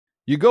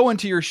You go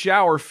into your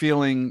shower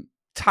feeling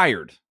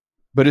tired,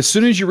 but as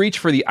soon as you reach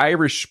for the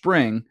Irish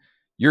Spring,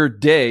 your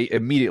day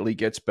immediately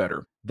gets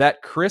better.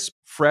 That crisp,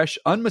 fresh,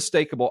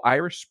 unmistakable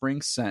Irish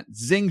Spring scent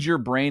zings your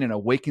brain and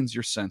awakens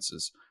your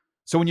senses.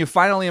 So when you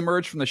finally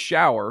emerge from the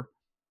shower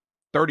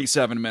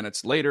 37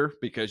 minutes later,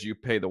 because you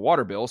pay the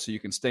water bill so you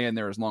can stay in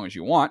there as long as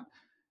you want,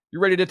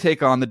 you're ready to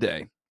take on the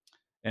day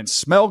and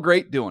smell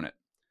great doing it.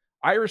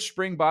 Irish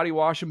Spring Body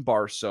Wash and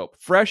Bar Soap.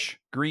 Fresh,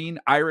 green,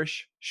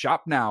 Irish.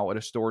 Shop now at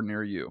a store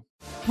near you.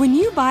 When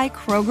you buy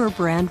Kroger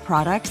brand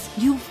products,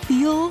 you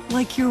feel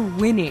like you're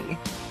winning.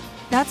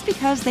 That's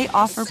because they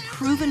offer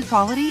proven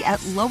quality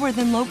at lower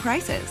than low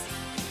prices.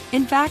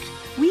 In fact,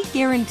 we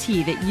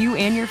guarantee that you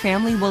and your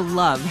family will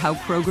love how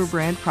Kroger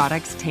brand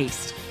products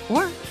taste,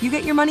 or you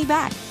get your money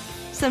back.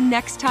 So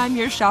next time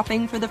you're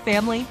shopping for the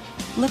family,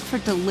 look for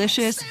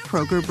delicious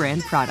Kroger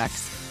brand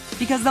products,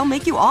 because they'll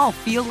make you all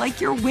feel like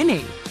you're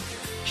winning.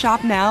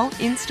 Shop now,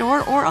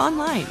 in-store, or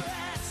online.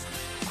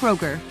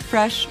 Kroger,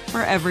 fresh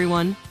for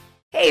everyone.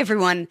 Hey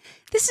everyone,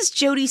 this is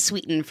Jody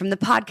Sweeten from the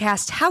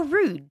podcast How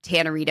Rude,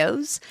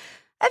 Tanneritos.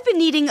 I've been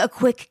needing a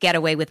quick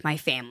getaway with my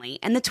family,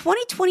 and the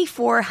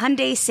 2024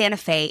 Hyundai Santa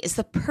Fe is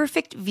the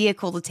perfect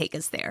vehicle to take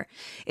us there.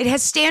 It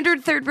has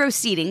standard third-row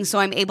seating, so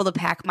I'm able to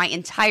pack my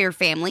entire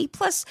family,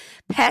 plus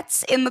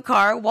pets, in the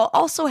car, while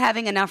also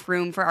having enough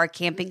room for our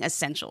camping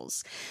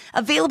essentials.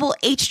 Available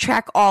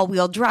H-Track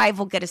all-wheel drive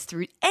will get us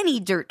through any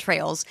dirt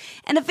trails,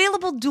 and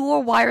available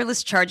dual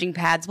wireless charging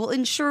pads will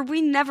ensure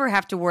we never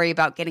have to worry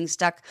about getting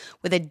stuck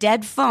with a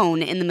dead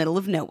phone in the middle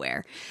of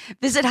nowhere.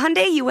 Visit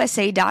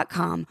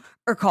HyundaiUSA.com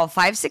or call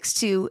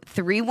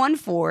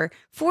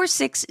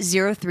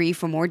 562-314-4603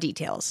 for more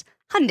details.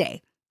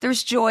 Hyundai,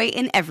 there's joy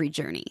in every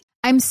journey.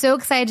 I'm so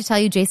excited to tell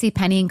you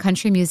JCPenney and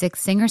country music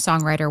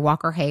singer-songwriter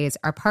Walker Hayes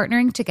are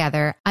partnering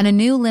together on a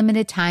new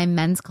limited-time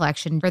men's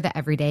collection for the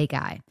everyday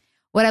guy.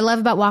 What I love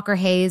about Walker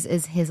Hayes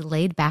is his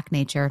laid-back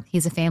nature.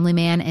 He's a family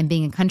man, and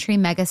being a country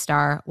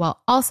megastar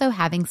while also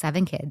having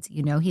 7 kids,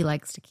 you know he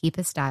likes to keep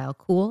his style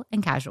cool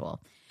and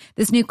casual.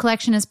 This new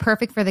collection is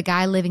perfect for the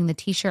guy living the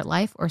t-shirt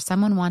life or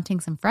someone wanting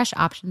some fresh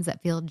options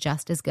that feel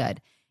just as good.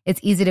 It's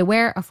easy to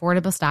wear,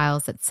 affordable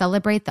styles that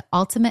celebrate the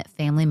ultimate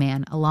family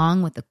man,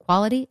 along with the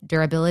quality,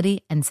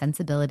 durability, and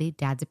sensibility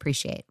dads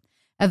appreciate.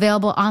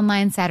 Available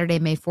online Saturday,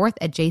 May 4th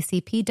at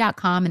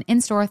jcp.com and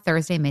in-store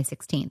Thursday, May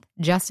 16th,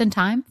 just in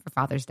time for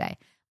Father's Day.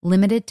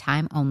 Limited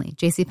time only.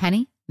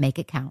 JCPenney, make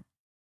it count.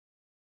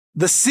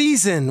 The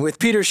Season with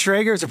Peter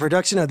Schrager is a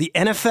production of the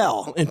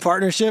NFL in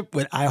partnership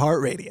with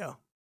iHeartRadio.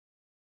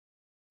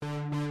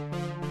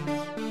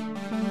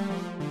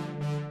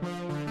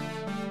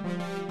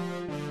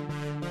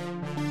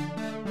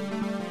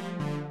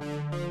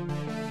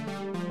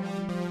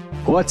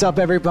 What's up,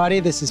 everybody?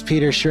 This is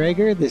Peter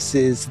Schrager. This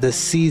is The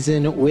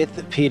Season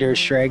with Peter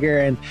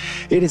Schrager, and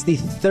it is the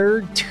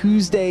third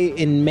Tuesday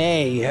in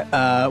May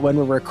when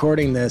we're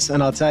recording this.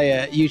 And I'll tell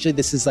you, usually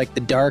this is like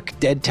the dark,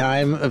 dead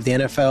time of the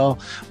NFL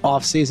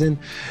offseason.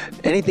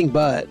 Anything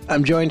but.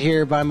 I'm joined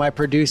here by my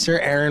producer,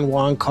 Aaron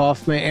Wong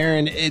Kaufman.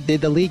 Aaron,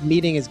 the league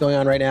meeting is going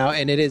on right now,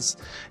 and it is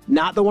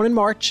not the one in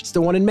March. It's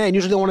the one in May. And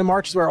usually the one in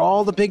March is where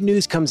all the big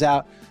news comes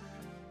out.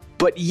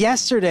 But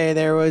yesterday,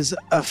 there was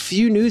a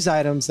few news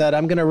items that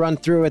I'm going to run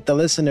through with the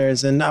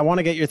listeners, and I want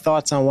to get your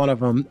thoughts on one of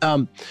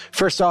them.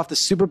 First off, the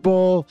Super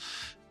Bowl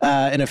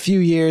in a few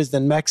years, the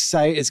next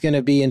site is going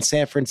to be in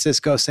San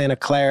Francisco, Santa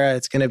Clara.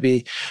 It's going to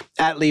be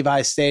at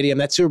Levi's Stadium.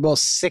 That's Super Bowl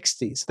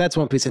 60. So that's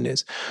one piece of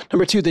news.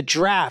 Number 2, the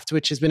draft,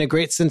 which has been a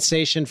great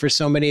sensation for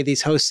so many of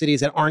these host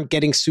cities that aren't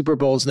getting Super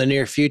Bowls in the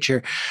near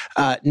future.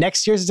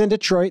 Next year's is in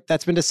Detroit.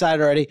 That's been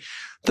decided already.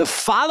 The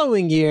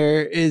following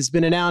year has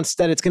been announced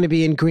that it's going to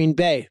be in Green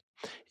Bay.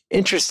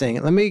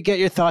 Interesting. Let me get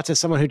your thoughts as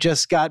someone who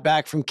just got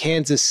back from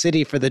Kansas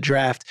City for the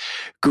draft.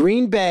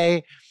 Green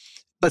Bay,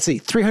 let's see,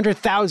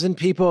 300,000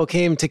 people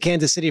came to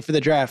Kansas City for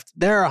the draft.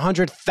 There are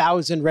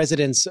 100,000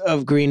 residents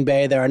of Green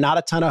Bay. There are not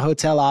a ton of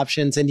hotel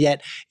options, and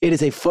yet it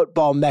is a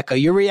football mecca.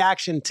 Your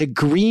reaction to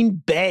Green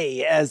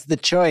Bay as the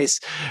choice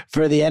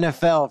for the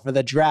NFL for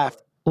the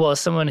draft? Well,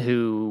 as someone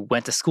who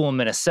went to school in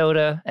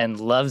Minnesota and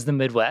loves the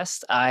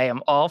Midwest, I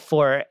am all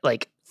for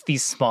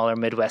these smaller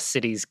Midwest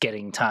cities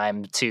getting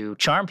time to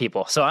charm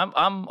people. So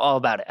I'm all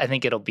about it. I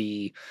think it'll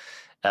be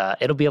a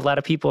lot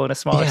of people in a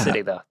smaller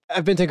city, though.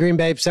 I've been to Green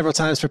Bay several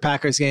times for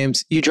Packers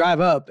games. You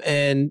drive up,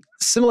 and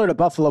similar to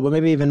Buffalo, but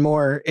maybe even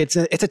more, it's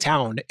a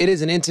town. It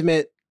is an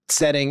intimate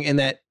setting in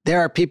that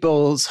there are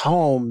people's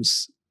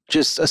homes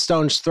just a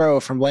stone's throw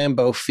from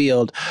Lambeau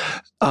Field.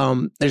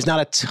 There's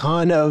not a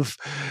ton of,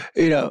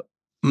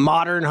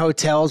 modern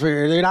hotels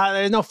where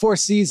there's no Four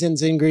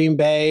Seasons in Green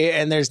Bay,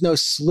 and there's no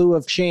slew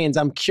of chains.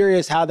 I'm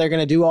curious how they're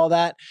going to do all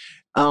that.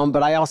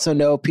 But I also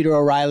know Peter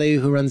O'Reilly,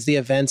 who runs the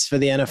events for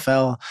the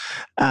NFL,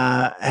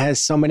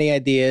 has so many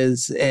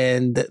ideas,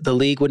 and the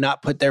league would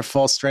not put their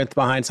full strength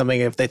behind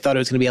something if they thought it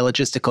was going to be a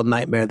logistical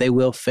nightmare. They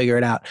will figure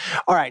it out.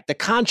 All right, the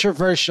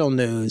controversial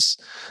news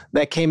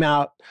that came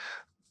out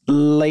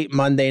late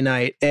Monday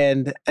night,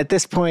 and at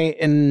this point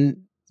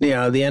in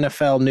the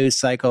NFL news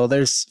cycle,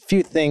 there's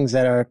few things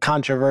that are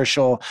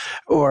controversial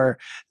or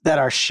that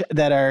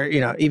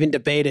are even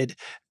debated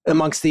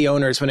amongst the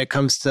owners when it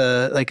comes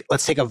to, like,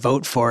 let's take a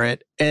vote for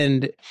it.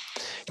 And it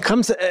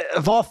comes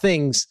of all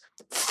things,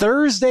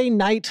 Thursday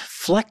night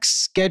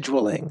flex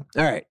scheduling.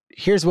 All right,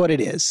 here's what it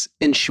is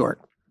in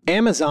short.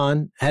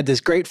 Amazon had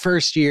this great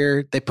first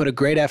year. They put a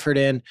great effort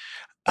in.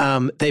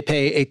 They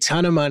pay a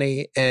ton of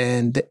money,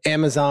 and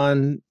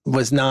Amazon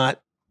was not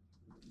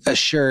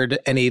assured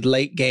any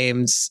late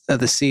games of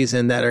the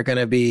season that are going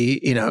to be,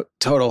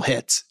 total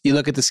hits. You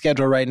look at the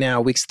schedule right now,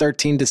 weeks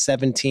 13 to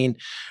 17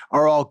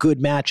 are all good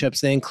matchups.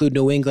 They include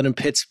New England and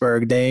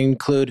Pittsburgh. They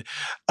include,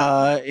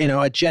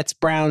 a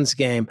Jets-Browns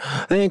game.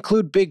 They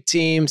include big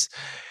teams.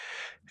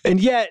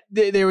 And yet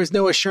there was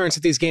no assurance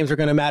that these games were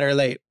going to matter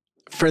late.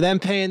 For them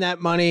paying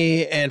that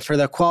money and for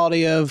the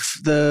quality of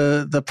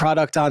the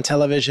product on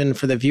television,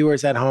 for the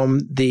viewers at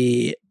home,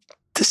 the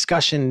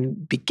discussion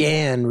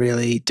began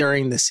really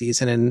during the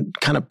season and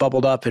kind of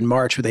bubbled up in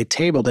March where they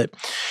tabled it.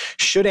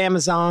 Should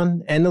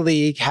Amazon and the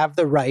league have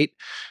the right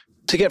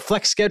to get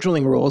flex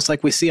scheduling rules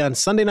like we see on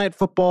Sunday Night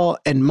Football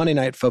and Monday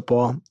Night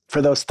Football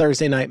for those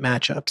Thursday night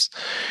matchups?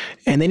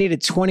 And they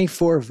needed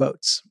 24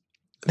 votes.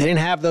 They didn't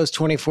have those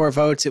 24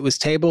 votes. It was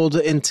tabled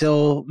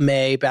until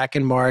May, back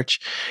in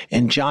March.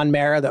 And John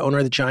Mara, the owner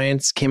of the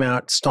Giants, came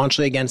out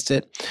staunchly against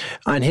it,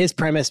 on his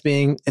premise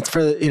being it's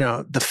for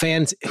the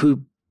fans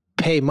who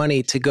pay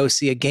money to go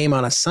see a game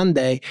on a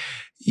Sunday.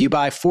 You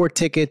buy 4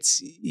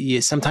 tickets. You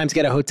sometimes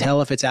get a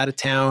hotel if it's out of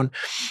town.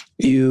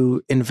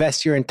 You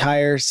invest your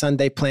entire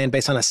Sunday plan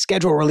based on a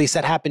schedule release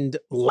that happened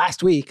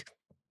last week.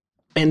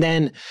 And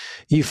then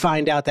you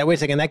find out that, wait a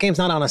second, that game's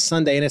not on a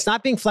Sunday and it's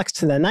not being flexed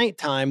to the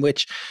nighttime,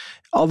 which,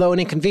 although an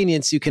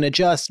inconvenience, you can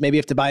adjust. Maybe you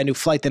have to buy a new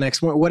flight the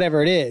next morning,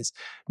 whatever it is.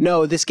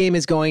 No, this game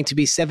is going to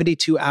be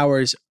 72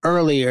 hours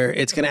earlier.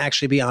 It's going to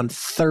actually be on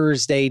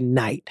Thursday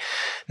night.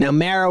 Now,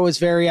 Mara was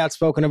very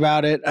outspoken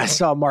about it. I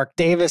saw Mark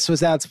Davis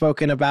was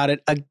outspoken about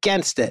it,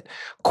 against it.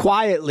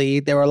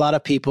 Quietly, there were a lot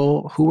of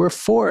people who were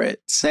for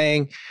it,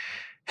 saying,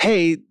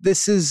 hey,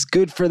 this is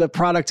good for the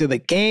product of the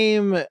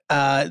game.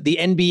 The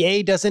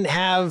NBA doesn't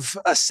have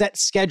a set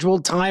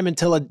scheduled time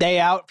until a day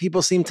out.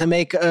 People seem to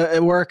make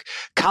it work.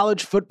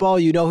 College football,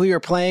 you know who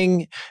you're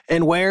playing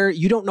and where.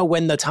 You don't know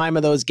when the time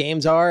of those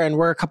games are, and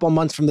we're a couple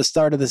months from the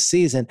start of the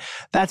season.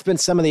 That's been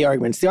some of the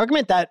arguments. The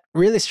argument that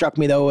really struck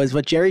me, though, was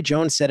what Jerry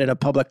Jones said in a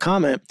public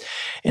comment,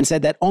 and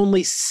said that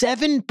only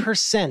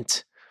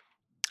 7%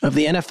 of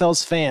the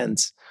NFL's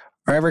fans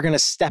are ever going to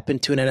step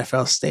into an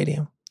NFL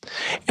stadium.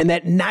 And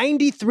that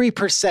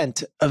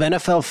 93% of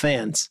NFL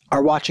fans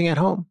are watching at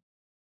home.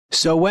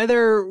 So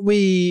whether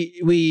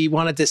we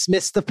want to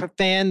dismiss the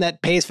fan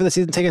that pays for the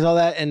season tickets, all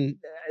that, and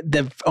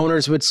the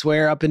owners would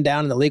swear up and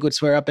down and the league would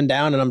swear up and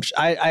down, and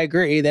I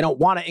agree, they don't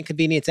want to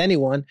inconvenience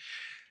anyone.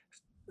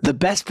 The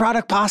best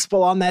product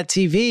possible on that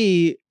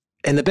TV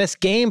and the best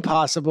game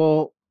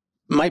possible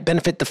might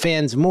benefit the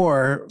fans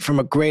more from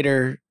a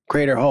greater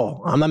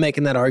whole. I'm not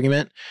making that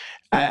argument.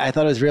 I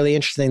thought it was really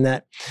interesting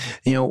that,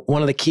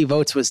 one of the key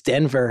votes was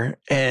Denver,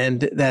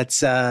 and that's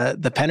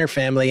the Penner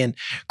family. And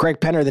Greg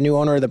Penner, the new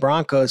owner of the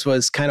Broncos,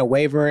 was kind of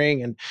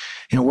wavering and,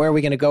 where are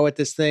we going to go with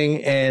this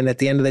thing? And at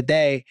the end of the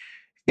day,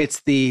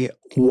 it's the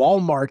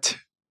Walmart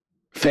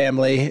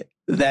family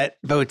that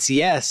votes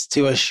yes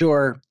to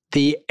assure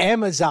the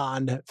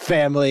Amazon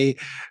family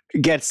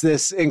gets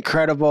this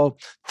incredible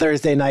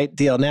Thursday night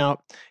deal. Now,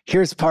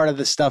 here's part of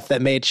the stuff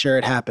that made sure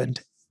it happened.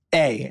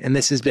 And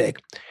this is big,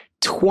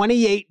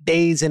 28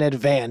 days in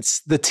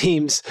advance, the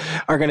teams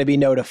are going to be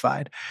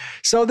notified.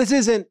 So this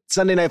isn't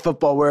Sunday Night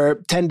Football where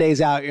 10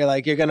 days out, you're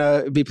going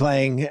to be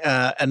playing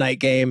a night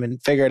game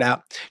and figure it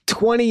out.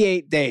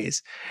 28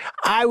 days.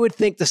 I would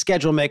think the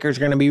schedule makers are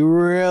going to be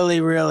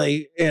really,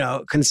 really,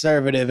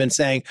 conservative in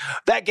saying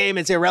that game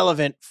is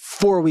irrelevant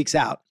 4 weeks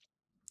out,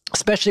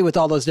 especially with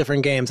all those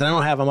different games. And I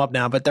don't have them up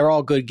now, but they're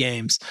all good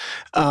games.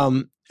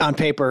 On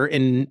paper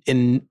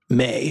in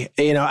May.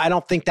 I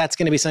don't think that's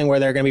going to be something where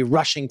they're going to be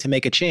rushing to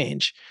make a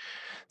change.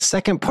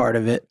 Second part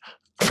of it,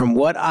 from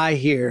what I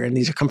hear, and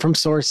these come from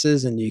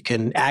sources, and you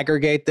can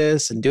aggregate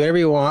this and do whatever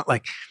you want,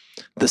 like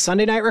the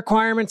Sunday night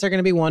requirements are going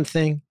to be one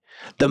thing.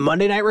 The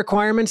Monday night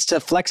requirements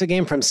to flex a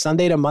game from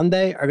Sunday to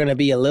Monday are going to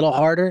be a little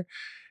harder.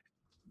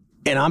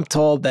 And I'm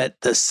told that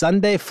the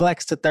Sunday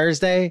flex to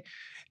Thursday,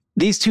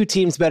 these two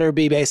teams better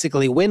be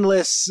basically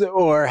winless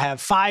or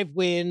have 5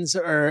 wins,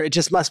 or it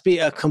just must be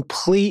a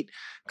complete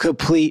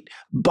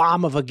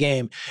bomb of a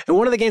game. And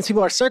one of the games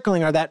people are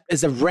circling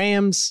is the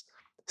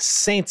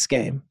Rams-Saints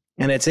game.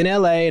 And it's in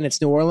LA, and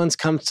it's New Orleans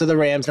comes to the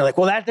Rams. They're like,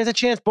 well, there's a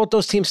chance both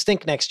those teams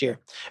stink next year.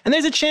 And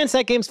there's a chance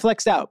that game's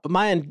flexed out. But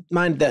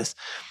mind this,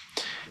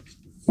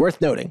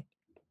 worth noting,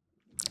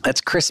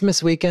 that's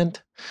Christmas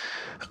weekend.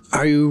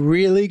 Are you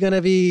really going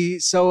to be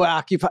so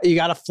occupied? You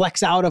got to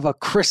flex out of a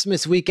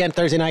Christmas weekend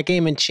Thursday night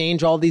game and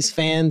change all these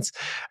fans?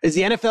 Is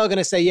the NFL going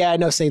to say, yeah, I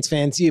know Saints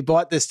fans, you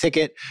bought this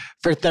ticket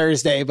for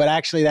Thursday, but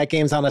actually that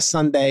game's on a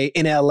Sunday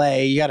in LA.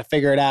 You got to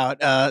figure it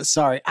out.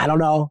 Sorry, I don't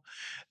know.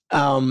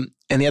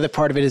 And the other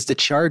part of it is the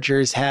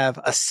Chargers have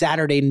a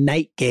Saturday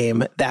night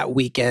game that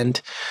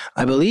weekend,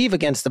 I believe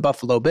against the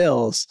Buffalo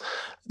Bills,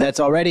 that's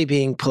already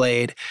being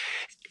played.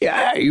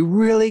 Are you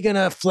really going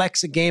to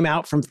flex a game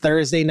out from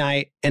Thursday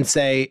night and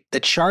say the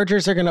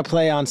Chargers are going to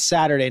play on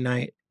Saturday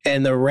night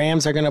and the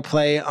Rams are going to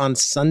play on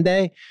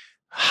Sunday?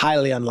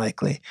 Highly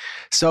unlikely.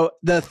 So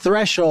the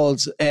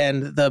thresholds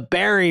and the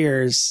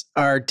barriers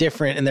are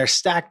different, and they're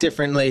stacked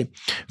differently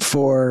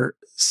for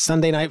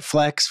Sunday night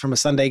flex from a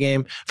Sunday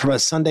game, from a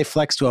Sunday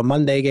flex to a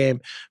Monday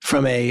game,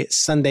 from a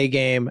Sunday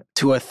game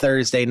to a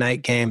Thursday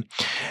night game.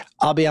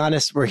 I'll be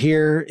honest, we're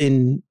here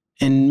in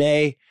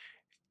May.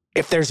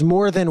 If there's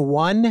more than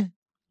one,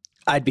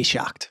 I'd be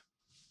shocked.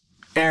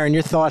 Aaron,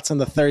 your thoughts on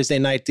the Thursday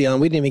night deal?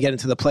 And we didn't even get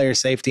into the player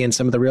safety and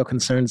some of the real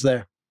concerns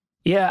there.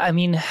 Yeah, I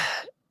mean,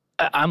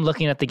 I'm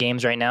looking at the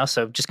games right now.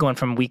 So just going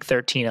from week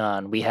 13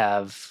 on, we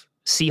have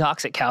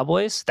Seahawks at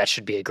Cowboys. That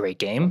should be a great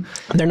game.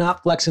 They're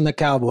not flexing the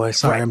Cowboys.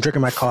 Sorry, right. I'm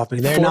drinking my coffee.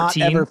 They're 14. Not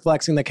ever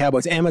flexing the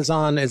Cowboys.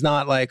 Amazon is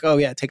not like, oh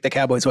yeah, take the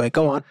Cowboys away.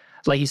 Go on.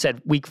 Like you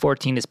said, week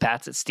 14 is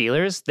Pats at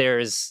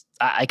Steelers.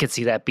 I could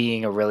see that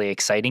being a really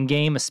exciting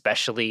game,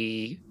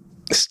 especially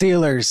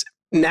Steelers,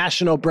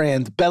 national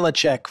brand,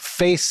 Belichick,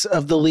 face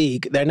of the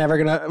league. They're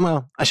never going to,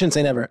 well, I shouldn't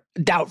say never.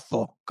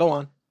 Doubtful. Go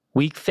on.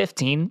 Week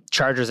 15,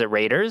 Chargers at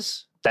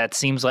Raiders. That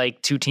seems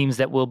like two teams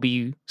that will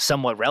be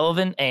somewhat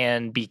relevant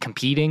and be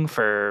competing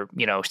for,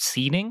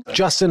 seeding.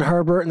 Justin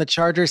Herbert and the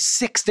Chargers,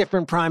 6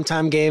 different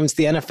primetime games.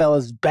 The NFL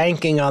is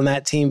banking on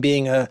that team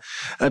being a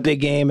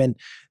big game. And,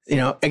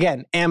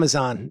 again,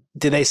 Amazon,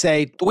 did they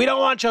say, we don't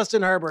want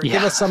Justin Herbert,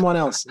 give us someone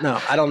else? No,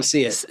 I don't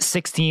see it.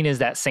 16 is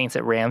that Saints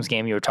at Rams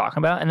game you were talking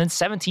about. And then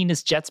 17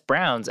 is Jets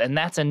Browns. And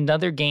that's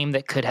another game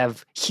that could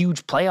have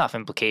huge playoff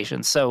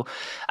implications. So,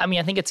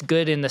 I think it's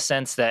good in the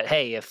sense that,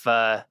 hey, if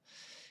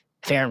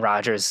Aaron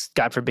Rodgers,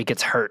 God forbid,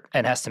 gets hurt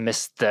and has to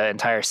miss the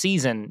entire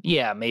season,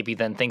 maybe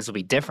then things will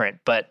be different.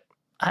 But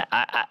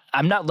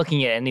I'm not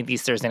looking at any of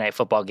these Thursday night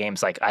football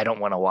games like I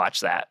don't want to watch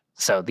that.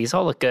 So these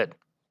all look good.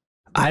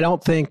 I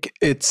don't think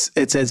it's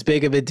as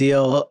big of a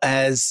deal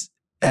as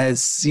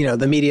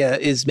the media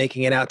is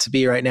making it out to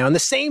be right now. And the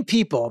same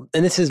people,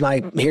 and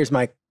here's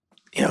my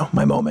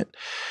my moment.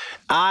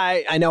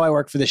 I know I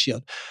work for the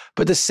Shield,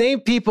 but the same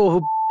people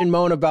who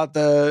moan about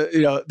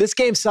this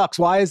game sucks.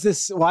 Why is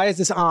this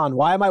on?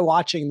 Why am I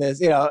watching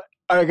this? Are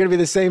going to be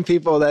the same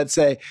people that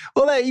say,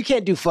 well, you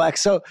can't do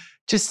flex. So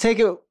just take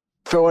it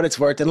for what it's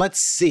worth. And let's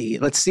see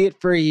it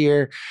for a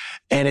year.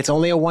 And it's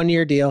only a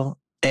 1-year deal.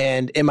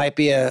 And it might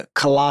be a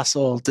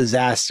colossal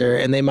disaster,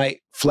 and they might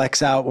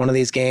flex out one of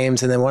these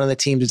games, and then one of the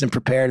teams isn't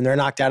prepared and they're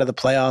knocked out of the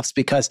playoffs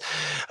because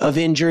of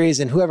injuries,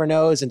 and whoever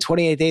knows, and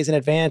 28 days in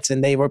advance,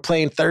 and they were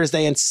playing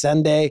Thursday and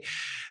Sunday,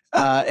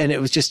 and it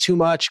was just too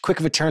much, quick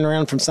of a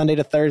turnaround from Sunday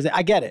to Thursday.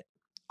 I get it.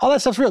 All that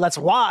stuff's real. That's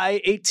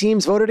why 8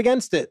 teams voted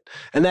against it,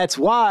 and that's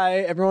why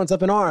everyone's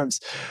up in arms.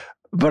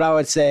 But I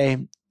would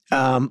say,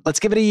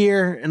 let's give it a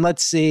year and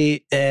let's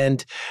see,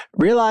 and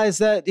realize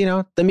that,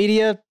 the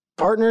media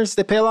partners,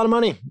 they pay a lot of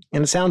money,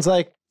 and it sounds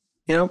like,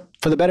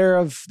 for the better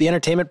of the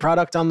entertainment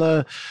product on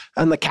the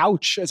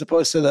couch as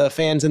opposed to the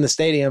fans in the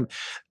stadium,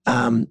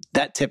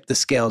 that tipped the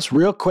scales.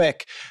 Real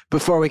quick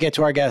before we get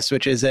to our guest,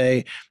 which is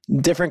a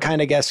different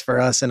kind of guest for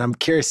us, and I'm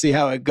curious to see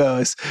how it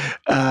goes.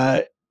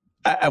 I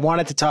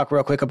wanted to talk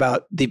real quick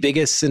about the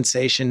biggest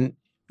sensation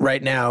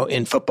right now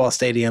in football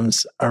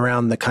stadiums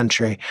around the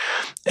country,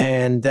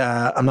 and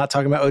I'm not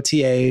talking about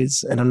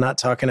OTAs, and I'm not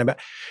talking about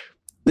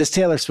this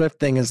Taylor Swift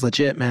thing. Is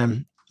legit,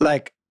 man.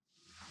 Like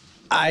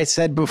I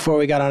said before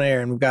we got on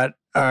air, and we've got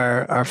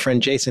our friend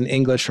Jason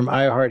English from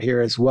iHeart here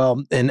as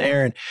well. And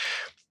Aaron,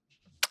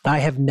 I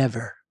have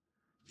never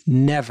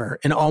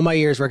in all my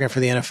years working for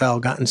the NFL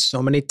gotten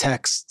so many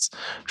texts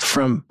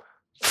from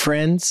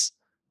friends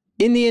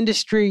in the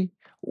industry,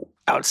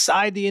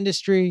 outside the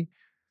industry.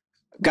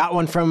 Got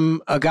one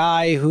from a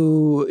guy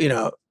who,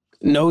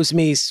 knows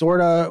me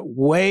sort of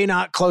way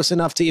not close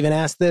enough to even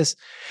ask this.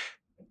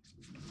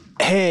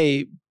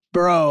 Hey,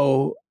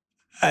 bro,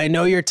 I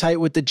know you're tight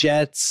with the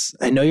Jets.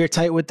 I know you're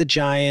tight with the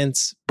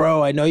Giants.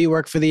 Bro, I know you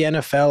work for the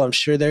NFL. I'm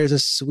sure there's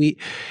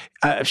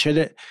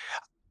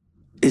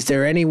is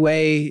there any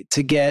way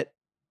to get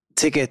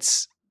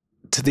tickets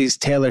to these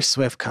Taylor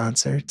Swift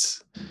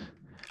concerts?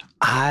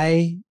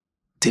 I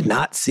did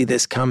not see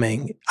this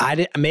coming.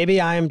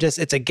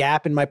 It's a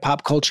gap in my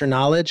pop culture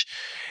knowledge.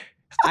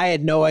 I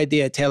had no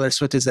idea Taylor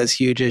Swift is as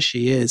huge as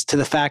she is, to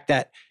the fact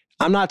that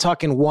I'm not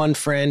talking one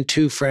friend,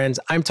 2 friends.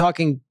 I'm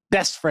talking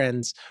best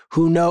friends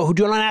who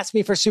do not ask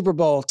me for Super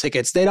Bowl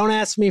tickets. They don't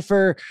ask me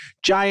for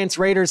Giants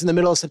Raiders in the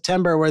middle of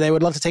September where they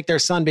would love to take their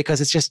son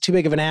because it's just too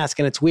big of an ask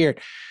and it's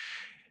weird.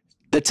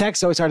 The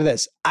text always started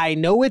this: I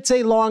know it's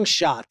a long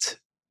shot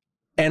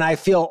and I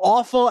feel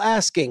awful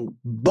asking,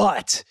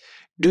 but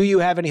do you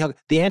have any hope?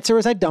 The answer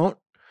is I don't.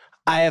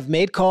 I have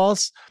made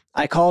calls.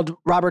 I called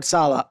Robert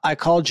Saleh. I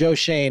called Joe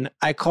Shane.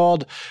 I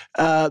called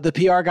the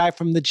PR guy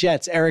from the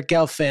Jets, Eric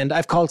Gelfand.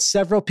 I've called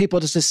several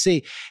people just to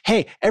see,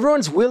 hey,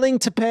 everyone's willing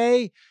to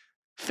pay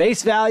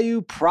face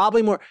value,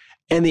 probably more.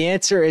 And the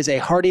answer is a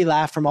hearty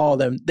laugh from all of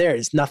them. There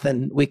is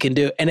nothing we can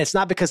do. And it's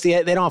not because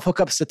they don't have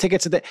hookups to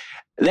tickets.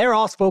 They're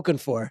all spoken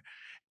for.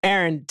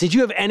 Aaron, did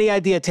you have any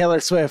idea Taylor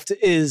Swift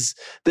is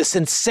the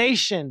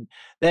sensation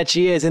that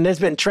she is? And there's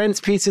been trends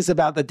pieces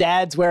about the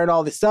dads wearing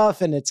all this stuff,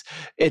 and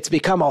it's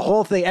become a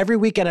whole thing every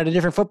weekend at a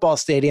different football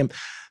stadium.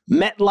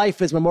 MetLife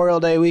is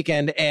Memorial Day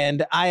weekend,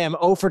 and I am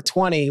 0 for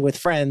 20 with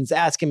friends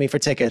asking me for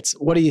tickets.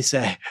 What do you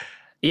say?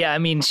 Yeah, I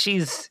mean,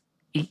 she's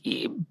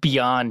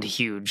beyond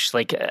huge.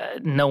 Like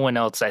no one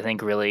else, I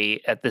think,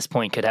 really at this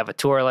point could have a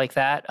tour like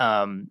that.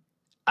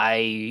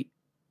 I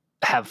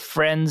have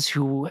friends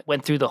who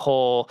went through the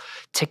whole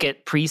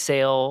ticket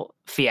pre-sale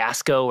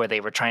fiasco where they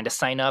were trying to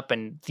sign up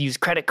and use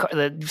credit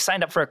card,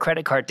 signed up for a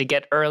credit card to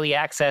get early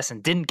access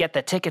and didn't get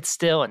the tickets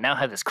still, and now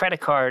have this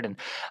credit card. And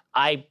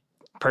I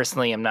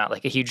personally am not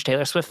like a huge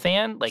Taylor Swift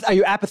fan. Like, are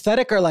you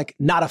apathetic or like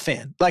not a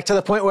fan? Like to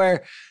the point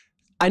where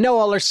I know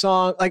all her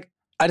songs, like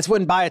I just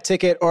wouldn't buy a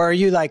ticket? Or are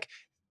you like,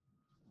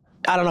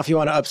 I don't know if you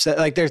want to upset,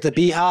 like there's the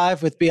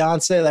Beehive with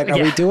Beyonce. Like, are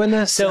we doing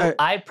this? So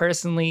I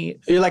personally,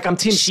 you're like, I'm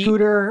team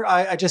Scooter.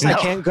 I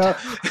can't go.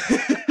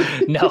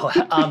 No,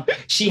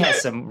 she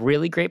has some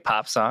really great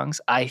pop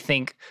songs. I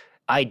think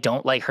I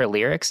don't like her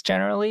lyrics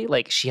generally.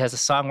 Like she has a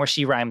song where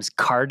she rhymes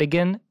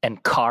cardigan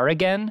and car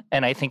again.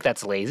 And I think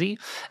that's lazy.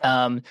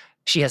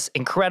 She has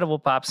incredible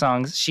pop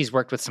songs. She's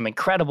worked with some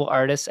incredible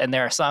artists, and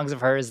there are songs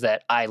of hers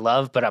that I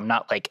love, but I'm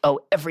not like, oh,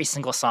 every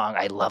single song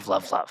I love,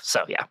 love, love.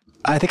 So yeah.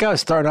 I think I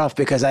was thrown off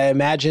because I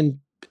imagined,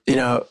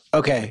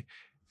 okay,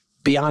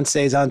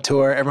 Beyonce's on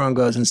tour, everyone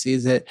goes and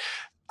sees it.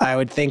 I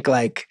would think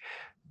like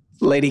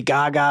Lady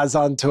Gaga's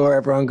on tour,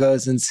 everyone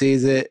goes and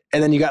sees it.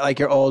 And then you got like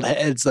your old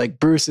heads, like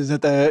Bruce is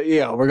at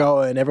we're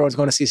going, everyone's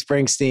going to see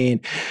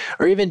Springsteen,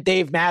 or even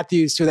Dave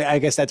Matthews too. I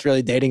guess that's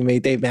really dating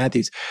me, Dave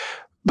Matthews.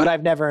 But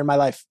I've never in my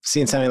life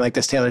seen something like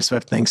this Taylor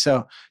Swift thing.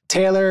 So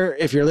Taylor,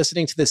 if you're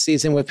listening to this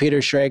season with Peter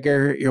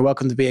Schrager, you're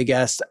welcome to be a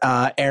guest.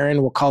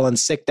 Aaron will call in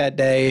sick that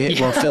day.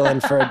 We'll fill in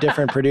for a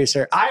different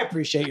producer. I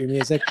appreciate your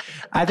music.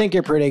 I think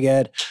you're pretty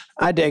good.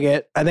 I dig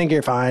it. I think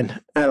you're fine.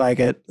 I like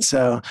it.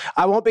 So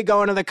I won't be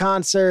going to the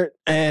concert,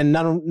 and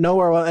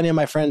nowhere will any of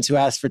my friends who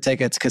asked for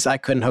tickets because I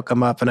couldn't hook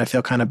them up, and I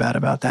feel kind of bad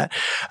about that.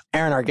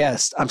 Aaron, our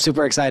guest, I'm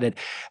super excited.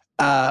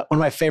 One of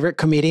my favorite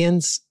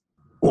comedians,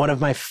 one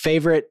of my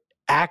favorite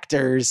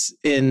actors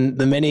in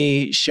the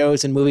many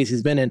shows and movies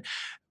he's been in,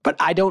 but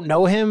I don't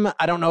know him.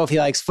 I don't know if he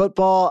likes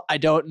football. I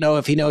don't know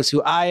if he knows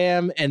who I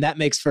am. And that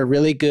makes for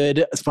really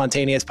good,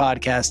 spontaneous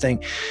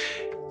podcasting.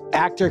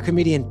 Actor,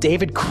 comedian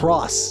David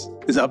Cross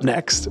is up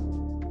next.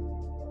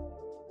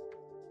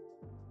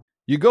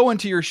 You go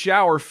into your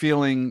shower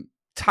feeling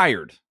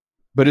tired,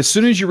 but as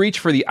soon as you reach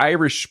for the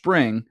Irish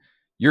Spring,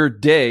 your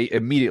day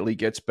immediately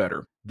gets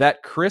better.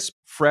 That crisp,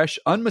 fresh,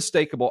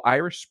 unmistakable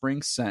Irish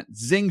Spring scent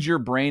zings your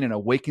brain and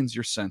awakens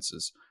your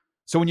senses.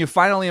 So when you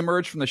finally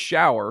emerge from the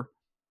shower,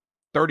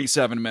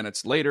 37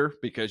 minutes later,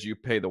 because you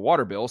pay the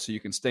water bill so you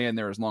can stay in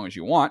there as long as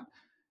you want,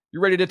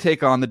 you're ready to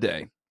take on the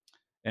day.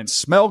 And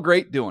smell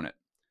great doing it.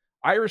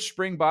 Irish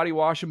Spring Body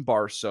Wash and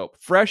Bar Soap.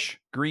 Fresh,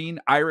 green,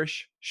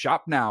 Irish.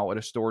 Shop now at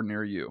a store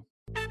near you.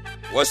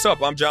 What's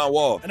up? I'm John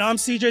Wall. And I'm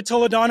CJ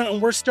Toledano,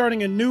 and we're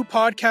starting a new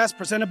podcast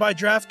presented by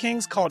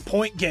DraftKings called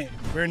Point Game.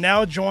 We're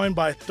now joined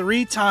by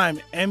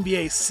 3-time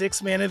NBA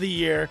Sixth Man of the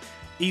Year,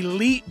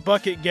 elite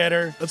bucket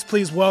getter. Let's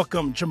please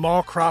welcome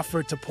Jamal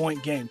Crawford to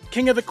Point Game.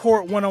 King of the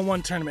Court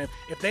one-on-one tournament.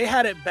 If they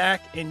had it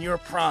back in your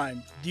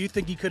prime, do you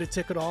think you could have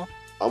took it all?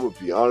 I'm going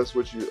to be honest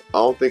with you. I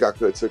don't think I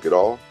could have took it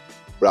all,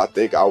 but I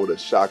think I would have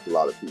shocked a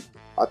lot of people.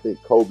 I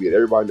think Kobe and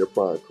everybody in their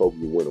prime, Kobe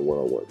would win a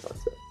one-on-one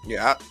contest.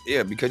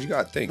 Yeah, because you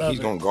got to think, he's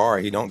going to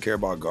guard. He don't care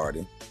about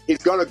guarding. He's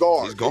going to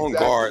guard. He's going to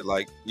guard.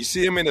 Like, you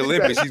see him in the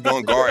Olympics, he's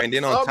going to guard. And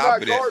then on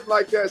top of that.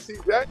 Like that, see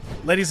that?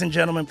 Ladies and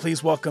gentlemen,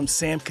 please welcome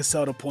Sam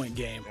Cassell to Point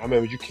Game. I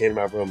remember you came in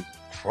my room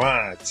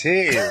crying,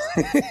 tears,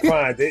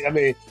 crying. I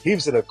mean, he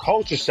was in a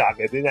culture shock.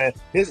 And then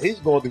he's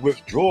going through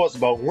withdrawals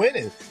about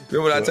winning.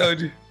 Remember what I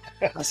told you?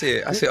 I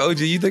said, OG,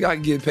 you think I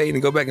can get paid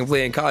and go back and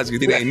play in college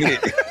because it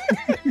ain't it?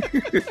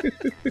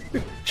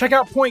 Check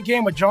out Point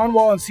Game with John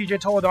Wall and CJ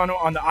Toledano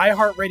on the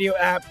iHeartRadio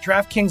app,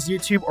 DraftKings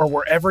YouTube, or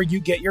wherever you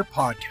get your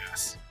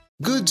podcasts.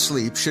 Good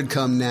sleep should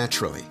come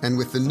naturally, and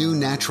with the new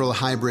Natural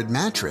Hybrid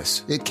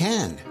mattress, it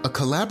can. A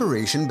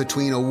collaboration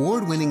between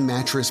award-winning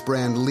mattress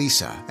brand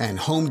Leesa and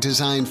home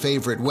design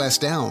favorite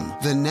West Elm,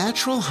 the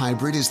Natural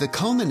Hybrid is the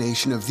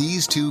culmination of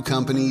these two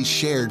companies'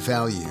 shared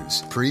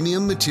values: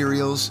 premium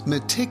materials,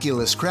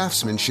 meticulous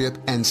craftsmanship,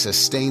 and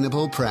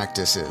sustainable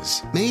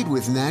practices. Made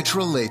with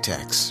natural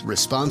latex,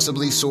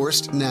 responsibly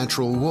sourced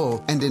natural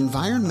wool, and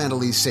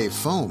environmentally safe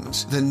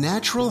foams, the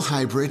Natural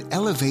Hybrid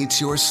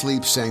elevates your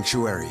sleep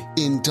sanctuary,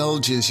 indulges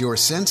your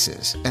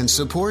senses, and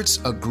supports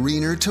a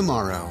greener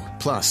tomorrow.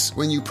 Plus,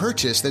 when you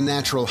purchase the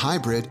natural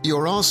hybrid,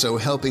 you're also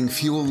helping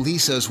fuel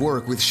Lisa's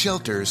work with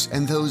shelters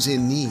and those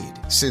in need.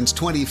 Since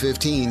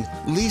 2015,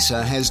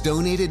 Lisa has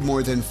donated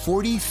more than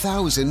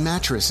 40,000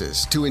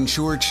 mattresses to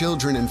ensure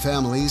children and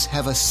families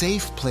have a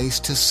safe place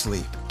to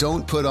sleep.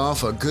 Don't put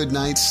off a good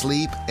night's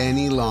sleep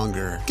any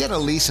longer. Get a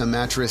Lisa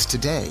mattress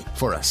today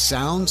for a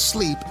sound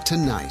sleep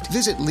tonight.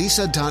 Visit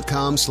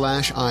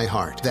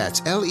lisa.com/iHeart. That's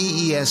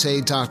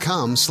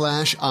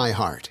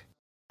LEESA.com/iHeart.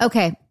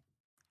 Okay.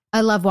 I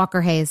love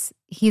Walker Hayes.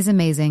 He's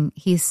amazing.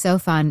 He's so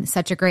fun,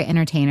 such a great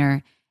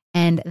entertainer.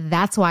 And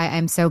that's why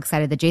I'm so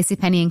excited that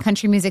JCPenney and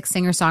country music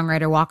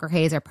singer-songwriter Walker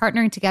Hayes are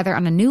partnering together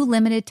on a new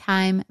limited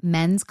time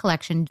men's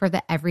collection for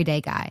the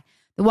everyday guy.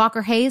 The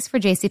Walker Hayes for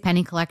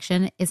JCPenney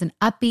collection is an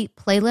upbeat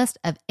playlist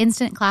of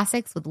instant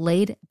classics with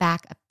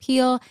laid-back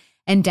appeal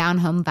and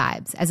down-home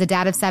vibes. As a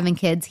dad of 7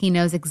 kids, he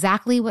knows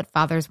exactly what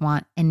fathers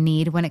want and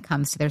need when it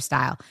comes to their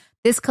style.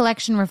 This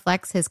collection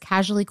reflects his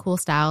casually cool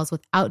styles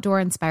with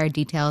outdoor-inspired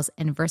details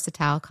and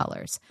versatile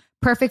colors.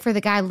 Perfect for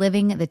the guy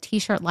living the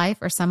t-shirt life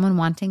or someone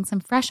wanting some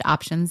fresh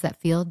options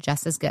that feel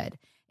just as good.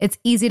 It's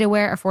easy to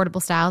wear,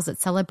 affordable styles that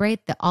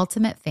celebrate the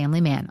ultimate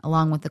family man,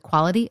 along with the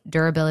quality,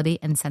 durability,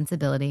 and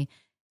sensibility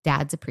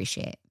dads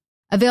appreciate.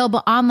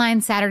 Available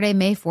online Saturday,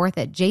 May 4th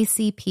at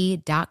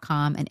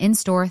jcp.com and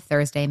in-store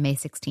Thursday, May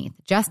 16th,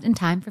 just in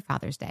time for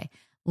Father's Day.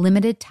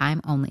 Limited time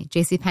only.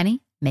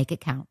 JCPenney, make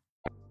it count.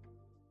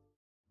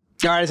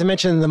 All right, as I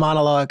mentioned in the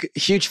monologue,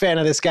 huge fan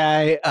of this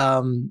guy,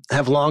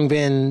 have long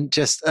been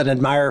just an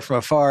admirer from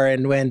afar.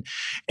 And when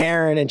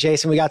Aaron and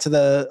Jason, we got to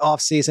the off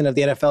season of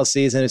the NFL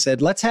season, I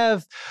said, let's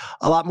have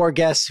a lot more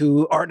guests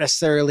who aren't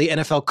necessarily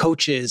NFL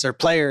coaches or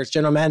players,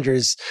 general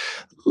managers.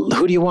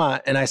 Who do you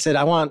want? And I said,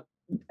 I want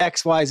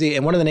XYZ.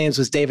 And one of the names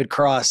was David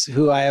Cross,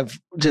 who I'm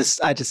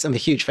a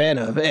huge fan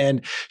of.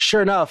 And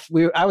sure enough,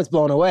 I was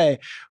blown away.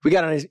 We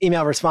got an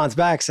email response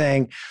back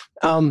saying,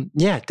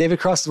 yeah, David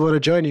Cross will to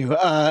join you.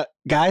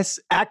 Guys,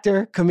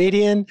 actor,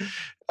 comedian,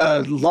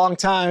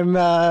 longtime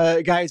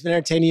guy who's been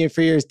entertaining you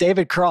for years.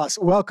 David Cross,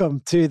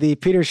 welcome to the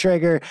Peter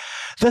Schrager,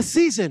 the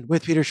Season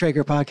with Peter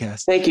Schrager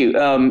podcast. Thank you.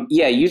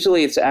 Yeah,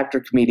 usually it's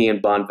actor,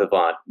 comedian, bon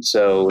vivant.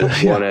 So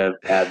if you want to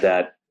add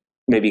that,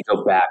 maybe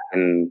go back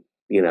and,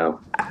 you know.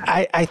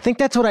 I think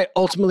that's what I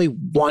ultimately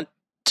want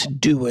to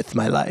do with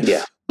my life.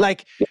 Yeah.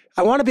 Like,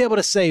 I want to be able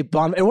to say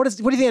bon, and what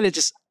do you think of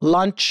just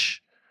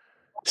lunch,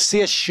 see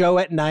a show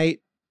at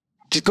night,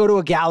 just go to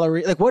a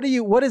gallery? Like, what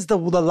is the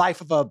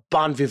life of a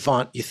bon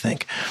vivant, you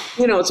think?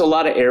 You know, it's a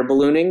lot of air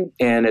ballooning,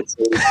 and it's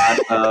a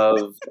lot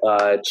of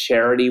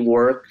charity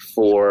work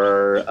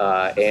for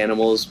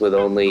animals with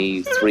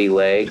only 3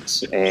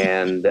 legs.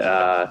 And,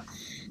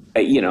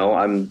 you know,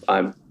 I'm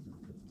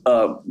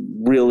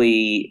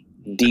really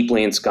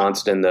deeply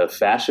ensconced in the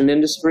fashion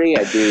industry.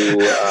 I do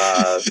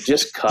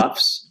just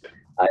cuffs.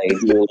 I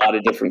do a lot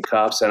of different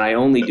cuffs, and I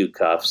only do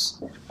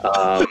cuffs.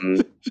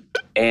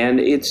 And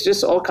it's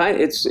just all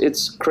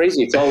it's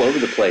crazy. It's all over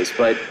the place,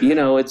 but you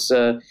know, it's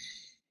a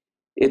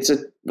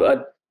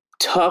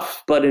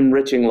tough but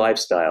enriching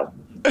lifestyle.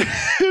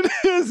 It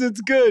is. It's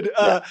good.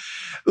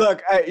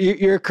 Look,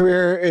 your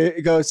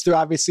career goes through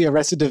obviously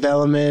Arrested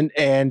Development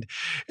and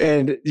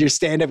your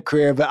stand-up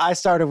career, but I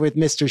started with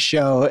Mr.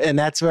 Show, and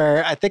that's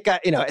where I think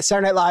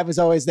Saturday Night Live was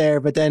always there,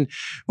 but then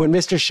when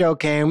Mr. Show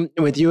came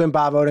with you and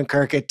Bob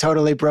Odenkirk, it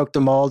totally broke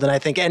the mold. And I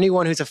think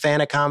anyone who's a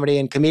fan of comedy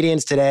and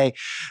comedians today,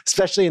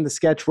 especially in the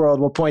sketch world,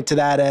 will point to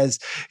that as,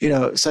 you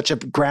know, such a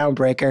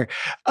groundbreaker.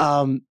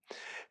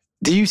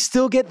 Do you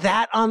still get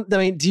that on? I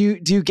mean, do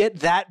you get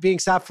that being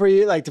stopped for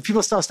you? Like, do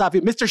people still stop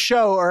you, Mr.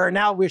 Show, or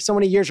now we're so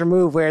many years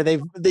removed where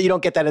you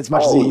don't get that as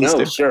much as you used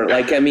to? Sure.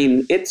 Like, I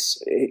mean,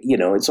 it's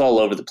all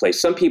over the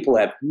place. Some people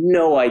have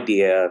no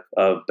idea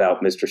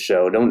about Mr.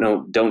 Show.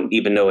 Don't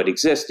even know it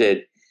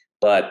existed,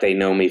 but they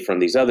know me from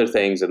these other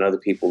things, and other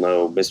people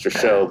know Mr.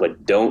 Show,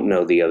 but don't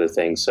know the other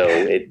things. So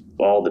it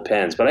all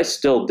depends. But I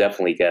still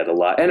definitely get a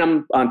lot, and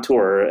I'm on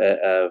tour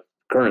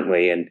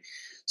currently, and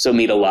so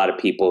meet a lot of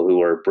people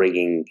who are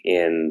bringing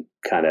in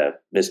kind of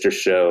Mr.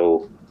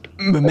 Show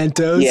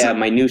mementos. Yeah,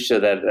 minutia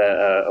that,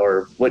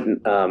 or what,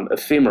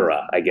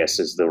 ephemera, I guess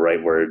is the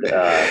right word.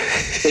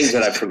 Things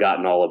that I've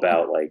forgotten all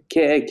about. Like,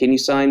 hey, can you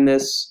sign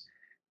this,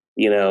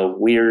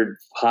 weird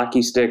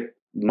hockey stick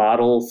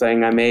model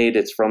thing I made?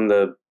 It's from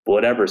the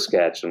whatever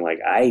sketch. I'm like,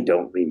 I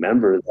don't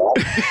remember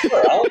that.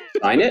 Sure, I'll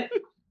sign it.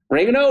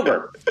 Bring it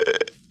over.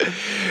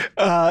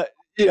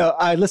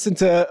 I listened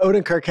to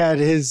Odenkirk had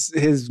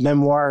his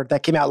memoir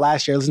that came out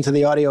last year. I listened to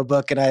the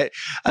audiobook and I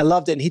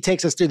loved it. And he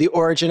takes us through the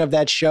origin of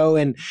that show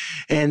and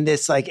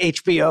this like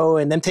HBO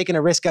and them taking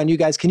a risk on you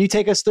guys. Can you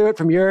take us through it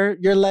from your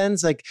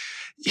lens? Like,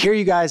 here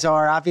you guys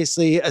are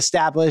obviously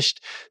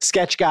established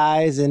sketch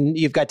guys and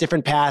you've got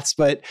different paths,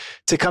 but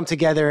to come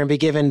together and be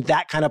given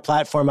that kind of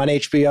platform on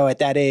HBO at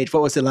that age,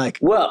 what was it like?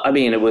 Well, I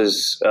mean, it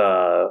was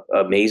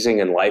amazing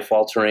and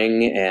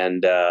life-altering.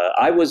 And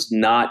I was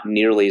not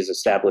nearly as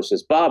established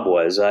as Bob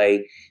was.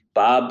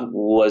 Bob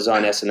was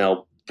on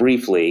SNL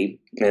briefly,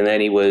 and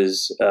then he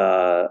was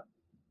a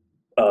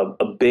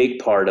a big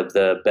part of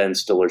the Ben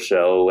Stiller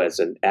show as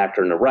an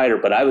actor and a writer,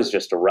 but I was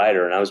just a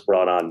writer, and I was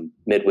brought on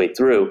midway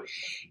through.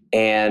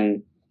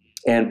 And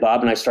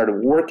Bob and I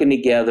started working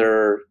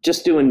together,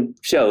 just doing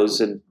shows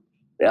in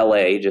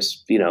LA,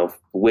 just,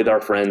 with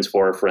our friends,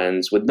 for our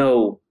friends,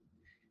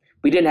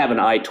 we didn't have an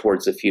eye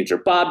towards the future.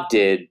 Bob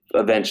did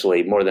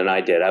eventually more than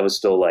I did. I was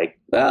still like,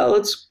 well,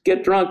 let's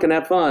get drunk and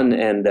have fun.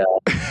 And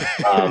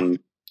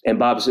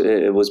Bob's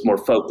was more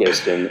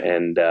focused,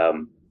 and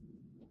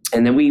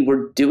then we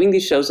were doing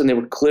these shows, and they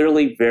were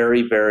clearly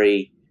very,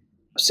 very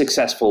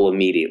successful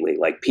immediately.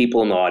 Like,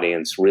 people in the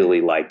audience really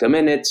liked them,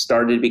 and it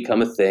started to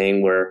become a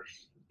thing where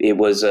it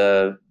was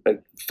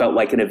felt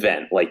like an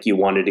event. Like, you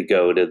wanted to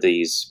go to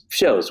these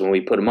shows when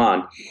we put them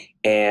on,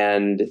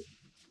 and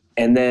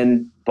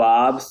then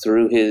Bob,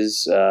 through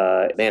his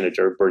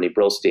manager Bernie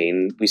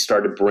Brillstein, we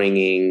started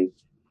bringing,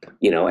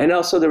 and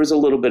also there was a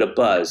little bit of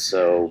buzz.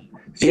 So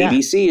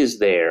ABC is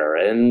there,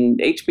 and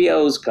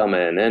HBO's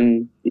coming,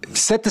 and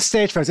set the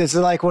stage for us. Is it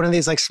like one of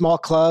these like small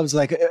clubs?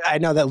 Like, I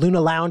know that Luna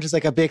Lounge is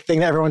like a big thing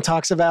that everyone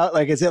talks about.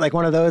 Like, is it like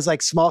one of those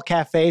like small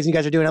cafes and you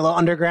guys are doing a little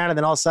underground, and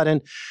then all of a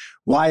sudden,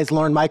 why is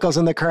Lorne Michaels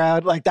in the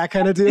crowd? Like that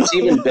kind of deal? It's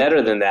even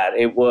better than that.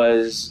 It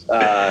was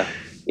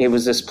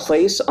this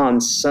place on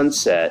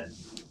Sunset,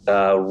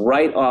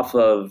 right off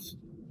of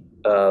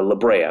La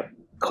Brea,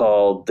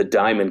 called the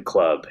Diamond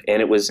Club,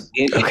 and it was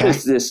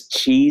this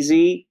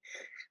cheesy,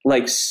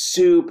 like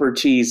super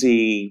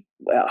cheesy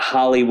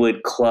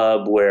Hollywood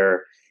club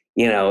where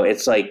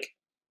it's like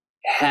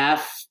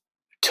half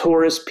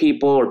tourist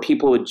people or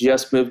people who had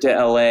just moved to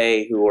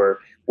LA who were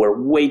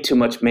way too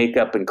much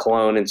makeup and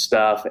cologne and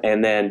stuff,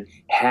 and then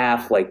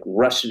half like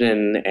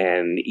Russian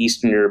and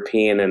Eastern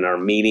European and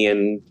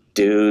Armenian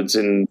dudes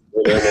and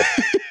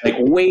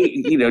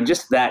like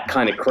just that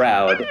kind of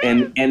crowd.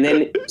 And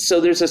then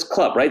so there's this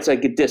club, right? It's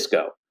like a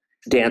disco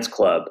dance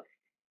club,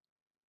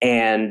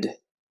 and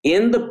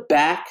in the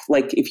back,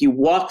 like if you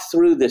walk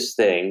through this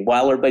thing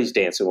while everybody's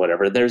dancing,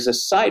 whatever, there's a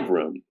side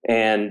room,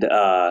 and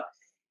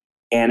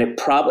it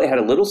probably had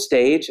a little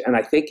stage, and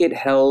I think it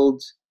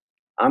held,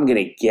 I'm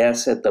going to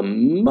guess at the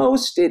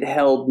most it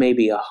held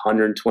maybe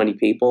 120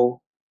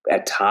 people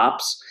at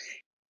tops.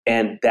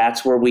 And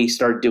that's where we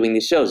started doing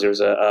these shows. There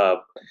was a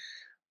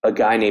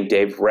guy named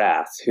Dave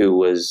Rath who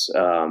was,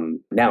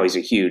 now he's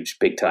a huge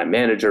big time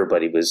manager,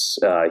 but he was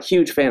a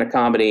huge fan of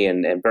comedy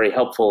and very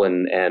helpful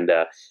and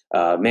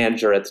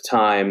manager at the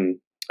time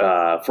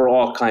for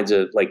all kinds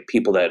of like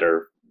people that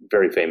are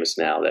very famous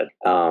now, that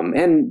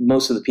and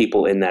most of the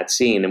people in that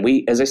scene. And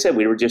we, as I said,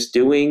 we were just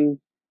doing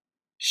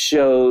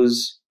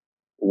shows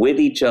with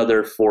each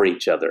other for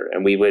each other,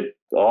 and we would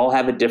all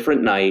have a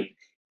different night.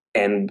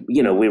 And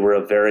we were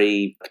a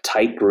very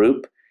tight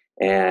group,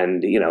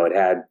 and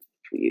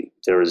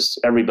there was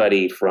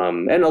everybody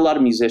from, and a lot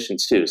of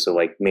musicians too. So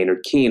like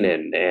Maynard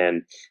Keenan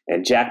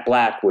and Jack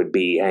Black would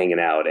be hanging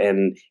out,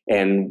 and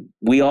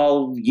we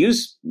all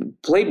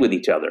played with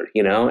each other,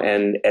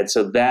 and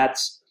so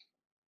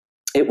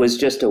it was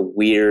just a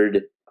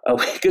weird,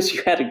 because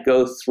you had to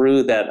go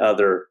through that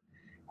other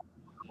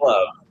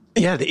club.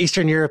 Yeah, the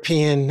Eastern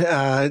European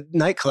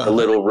nightclub. A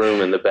little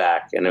room in the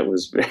back, and it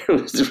was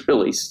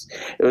really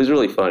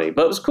funny,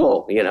 but it was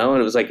cool, and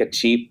it was like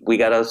we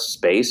got a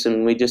space,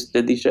 and we just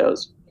did these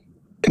shows.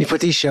 And you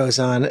put these shows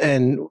on,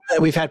 and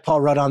we've had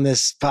Paul Rudd on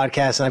this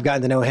podcast, and I've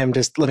gotten to know him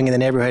just living in the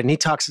neighborhood, and he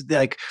talks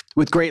like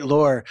with great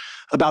lore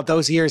about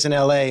those years in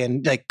LA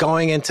and like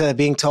going into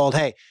being told,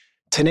 hey,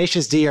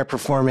 Tenacious D are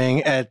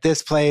performing at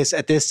this place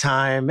at this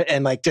time,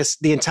 and like just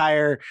the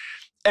entire,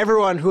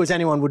 everyone who was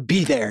anyone would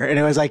be there. And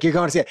it was like, you're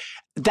going to see it.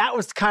 That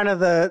was kind of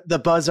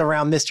the buzz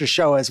around Mr.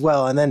 Show as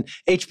well. And then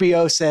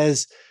HBO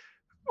says,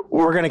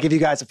 we're going to give you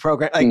guys a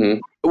program. Like,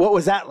 what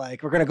was that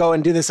like? We're going to go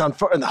and do this in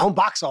the home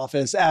box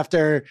office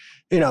after,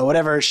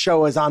 whatever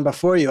show was on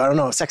before you. I don't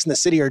know, Sex and the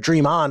City or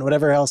Dream On,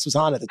 whatever else was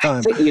on at the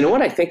time.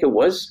 I think it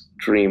was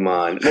Dream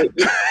On.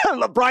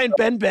 Brian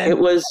Ben. It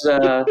was,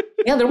 there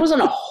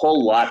wasn't a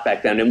whole lot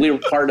back then. And we were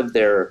part of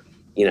their,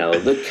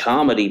 the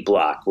comedy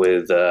block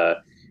with,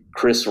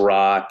 Chris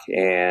Rock,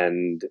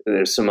 and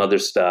there's some other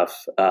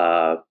stuff.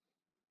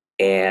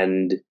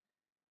 And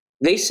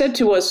they said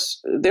to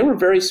us, they were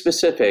very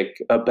specific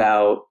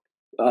about,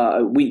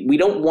 we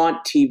don't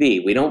want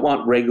TV. We don't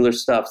want regular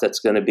stuff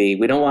that's going to be,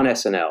 we don't want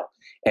SNL.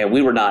 And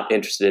we were not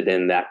interested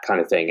in that kind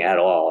of thing at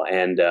all.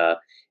 And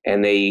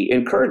they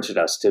encouraged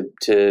us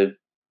to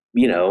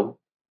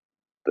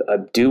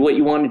do what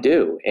you want to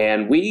do.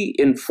 And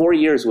in 4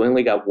 years, we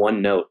only got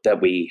one note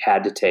that we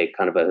had to take,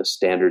 kind of a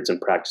standards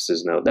and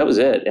practices note. That was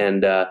it.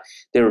 And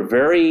they were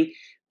very,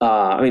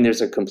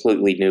 there's a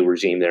completely new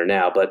regime there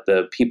now, but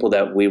the people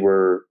that we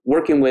were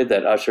working with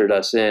that ushered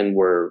us in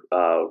were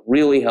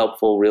really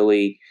helpful,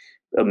 really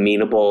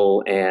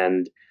amenable.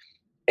 And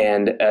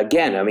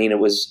again, it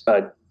was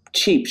a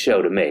cheap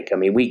show to make.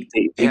 We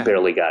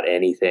barely got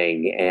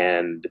anything,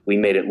 and we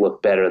made it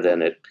look better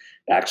than it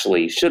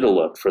actually should have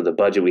looked for the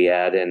budget we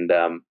had. And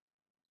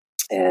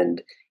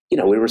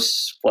we were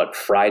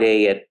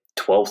Friday at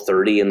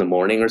 12:30 in the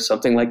morning or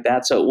something like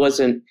that. So it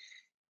wasn't,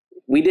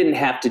 we didn't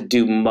have to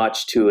do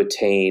much to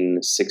attain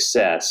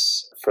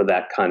success for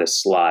that kind of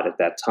slot at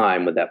that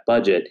time with that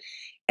budget.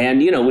 And,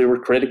 we were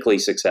critically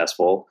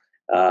successful.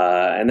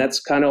 And that's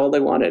kind of all they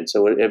wanted.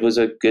 So it was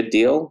a good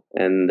deal.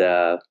 And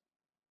it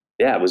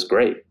was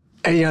great.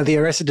 And, the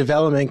Arrested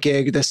Development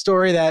gig, the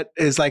story that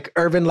is like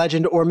urban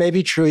legend or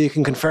maybe true, you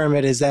can confirm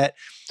it, is that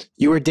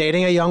you were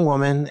dating a young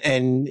woman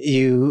and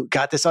you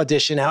got this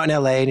audition out in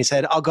LA and you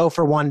said, I'll go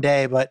for one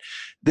day, but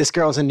this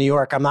girl's in New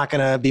York. I'm not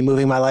going to be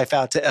moving my life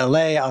out to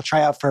LA. I'll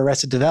try out for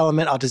Arrested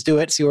Development. I'll just do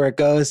it, see where it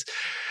goes.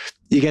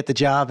 You get the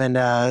job, and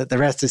the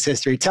rest is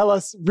history. Tell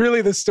us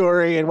really the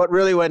story and what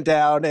really went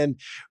down. And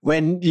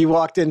when you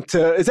walked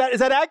into, is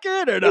that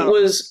accurate or no? It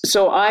was,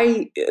 so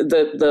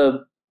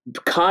the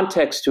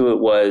context to it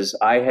was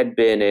I had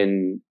been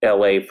in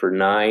LA for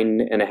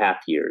 9.5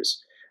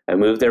 years. I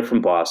moved there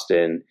from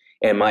Boston,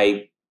 and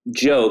my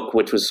joke,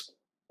 which was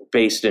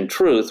based in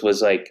truth,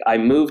 was like, I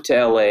moved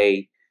to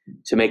LA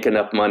to make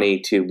enough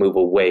money to move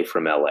away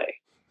from LA.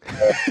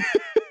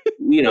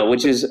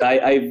 Which is,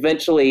 I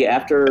eventually,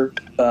 after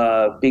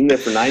being there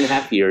for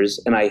 9.5 years,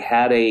 and I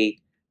had a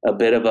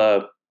bit of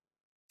a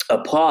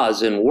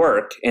pause in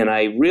work, and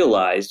I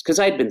realized, because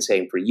I'd been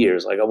saying for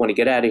years, like, I want to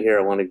get out of here,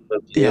 I want to go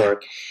to New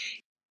York.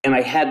 And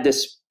I had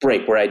this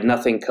break where I had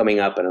nothing coming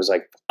up, and I was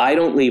like, I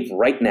don't leave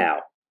right now.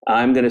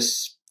 I'm going to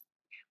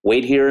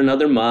wait here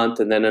another month,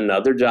 and then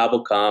another job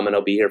will come, and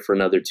I'll be here for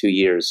another 2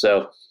 years.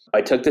 So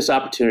I took this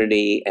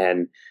opportunity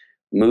and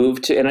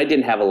moved to, and I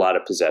didn't have a lot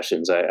of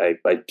possessions. I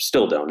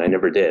still don't. I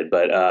never did.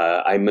 But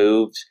I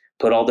moved,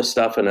 put all the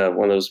stuff in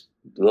one of those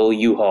little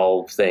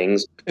U-Haul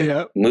things,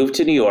 moved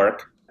to New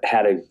York,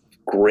 had a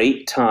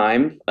great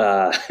time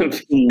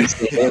being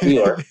in New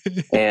York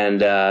and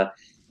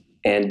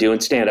doing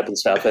stand-up and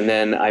stuff. And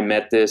then I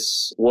met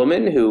this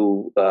woman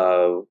who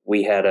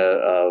we had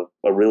a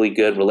really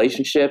good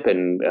relationship,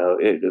 and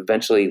it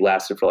eventually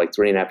lasted for like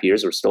 3.5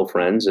 years. We're still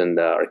friends, and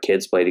our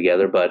kids play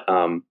together. But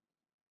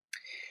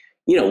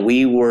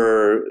we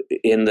were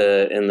in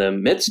the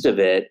midst of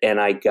it, and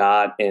I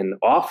got an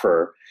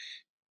offer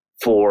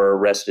for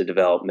Arrested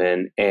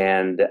Development,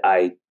 and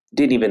I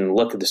didn't even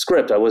look at the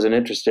script. I wasn't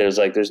interested. I was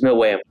like, there's no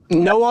way.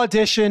 No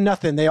audition,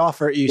 nothing. They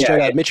offer it you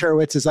straight up. Mitch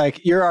Hurwitz is like,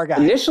 you're our guy.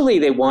 Initially,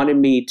 they wanted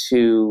me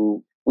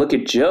to look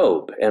at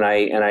Job, and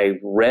I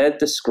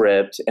read the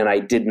script, and I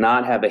did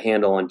not have a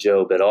handle on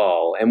Job at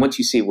all. And once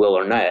you see Will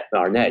Arnett,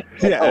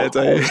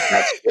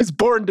 it's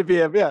born to be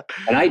him, yeah.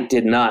 And I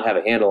did not have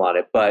a handle on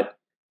it, but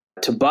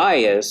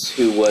Tobias,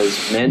 who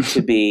was meant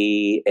to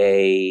be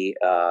a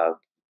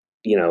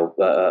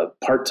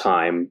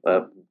part-time,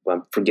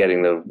 I'm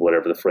forgetting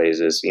whatever the phrase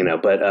is,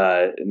 but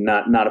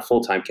not a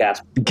full-time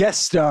cast.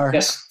 Guest star.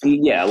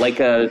 Like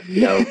a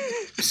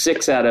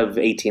 6 out of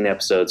 18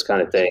 episodes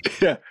kind of thing,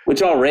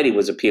 which already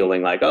was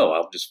appealing. Like, oh,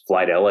 I'll just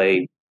fly to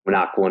LA,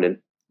 knock one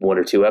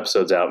or two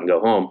episodes out and go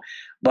home.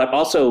 But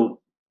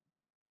also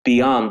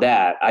beyond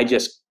that, I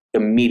just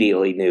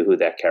immediately knew who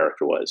that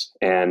character was,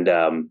 and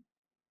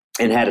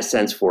had a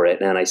sense for it.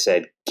 And I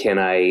said, can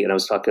I, and I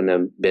was talking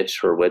to Mitch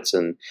Hurwitz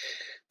and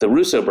the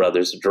Russo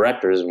brothers, the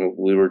directors, and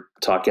we were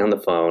talking on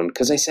the phone,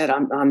 because I said,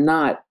 I'll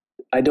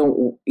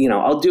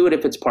do it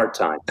if it's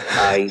part-time.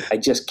 I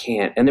just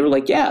can't. And they were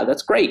like, yeah,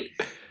 that's great.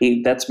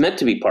 That's meant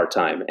to be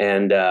part-time.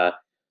 And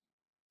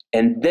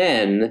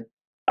then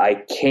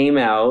I came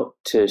out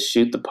to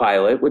shoot the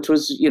pilot, which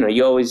was,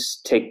 you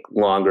always take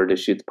longer to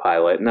shoot the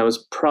pilot. And that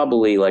was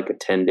probably like a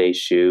 10-day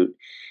shoot.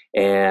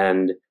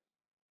 And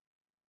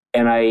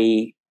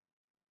I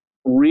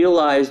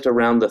realized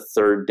around the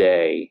third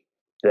day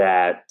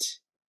that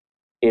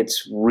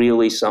it's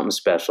really something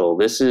special.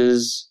 This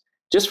is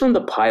just from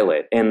the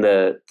pilot, and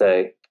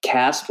the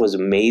cast was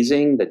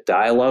amazing. The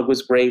dialogue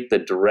was great.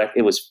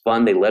 It was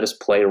fun. They let us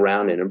play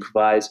around and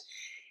improvise.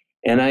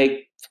 And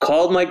I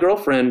called my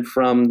girlfriend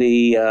from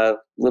the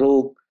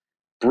little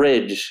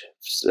bridge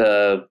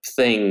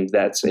thing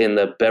that's in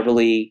the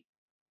Beverly.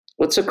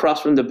 What's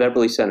across from the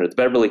Beverly Center? The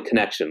Beverly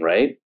Connection,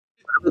 right?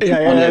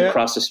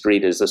 Across the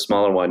street is the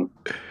smaller one.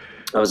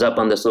 I was up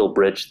on this little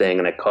bridge thing,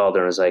 and I called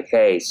her and was like,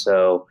 hey,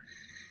 so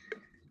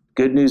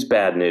good news,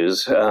 bad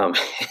news.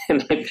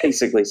 And I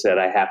basically said,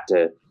 I have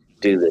to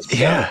do this show.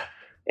 Yeah.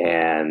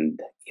 And,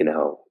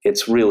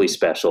 it's really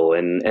special.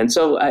 And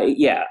so,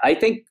 I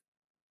think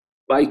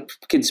I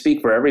can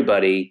speak for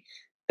everybody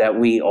that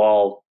we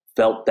all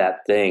felt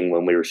that thing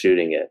when we were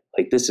shooting it.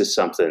 Like, this is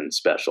something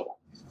special.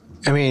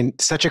 I mean,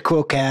 such a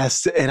cool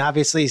cast. And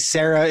obviously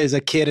Sarah is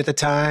a kid at the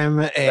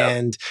time.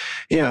 And,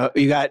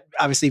 you got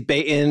obviously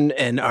Bateman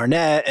and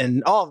Arnett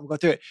and all of them go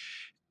through it.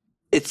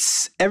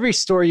 It's every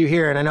story you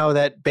hear. And I know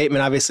that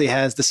Bateman obviously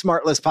has the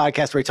Smart List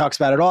podcast where he talks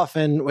about it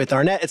often with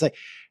Arnett. It's like,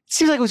 it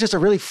seems like it was just a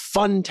really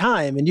fun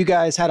time and you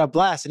guys had a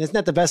blast. And isn't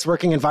that the best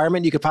working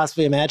environment you could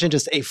possibly imagine?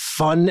 Just a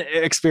fun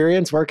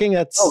experience working.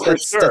 That's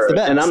the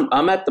best. And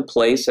I'm at the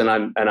place, and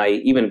I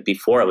even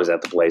before I was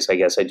at the place, I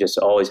guess I just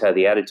always had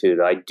the attitude,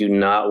 I do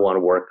not want to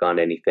work on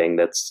anything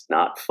that's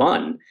not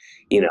fun,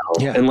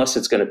 unless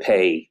it's going to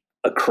pay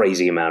a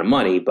crazy amount of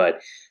money. But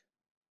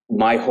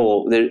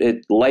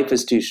life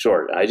is too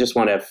short. I just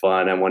want to have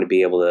fun. I want to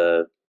be able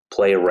to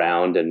play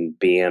around and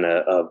be in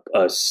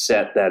a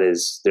set that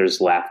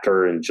there's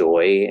laughter and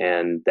joy.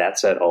 And that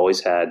set always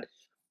had,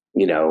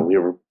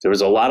 there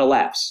was a lot of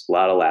laughs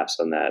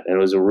on that. And it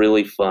was a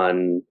really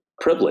fun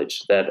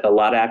privilege that a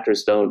lot of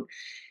actors don't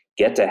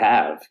get to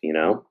have,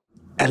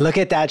 And look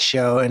at that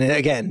show. And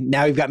again,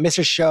 now you've got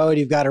Mr. Show, and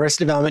you've got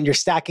Arrested Development. You're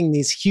stacking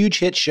these huge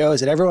hit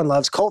shows that everyone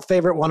loves. Cult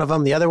favorite, one of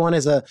them. The other one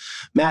is a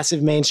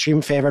massive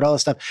mainstream favorite, all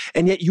this stuff.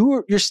 And yet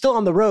you're still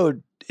on the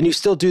road, and you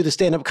still do the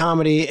stand-up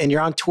comedy, and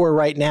you're on tour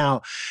right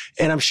now.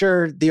 And I'm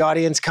sure the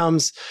audience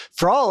comes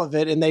for all of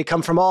it, and they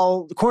come from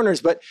all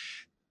corners. But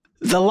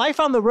the life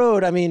on the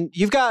road, I mean,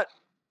 you're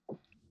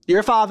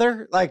a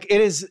father. Like,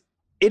 it is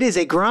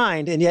a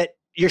grind, and yet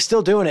you're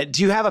still doing it.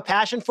 Do you have a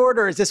passion for it,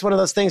 or is this one of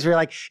those things where you're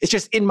like, it's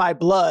just in my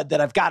blood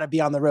that I've got to be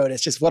on the road?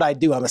 It's just what I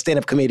do. I'm a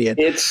stand-up comedian.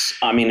 It's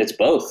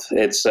both.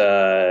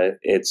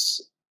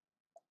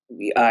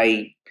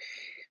 I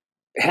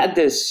had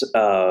this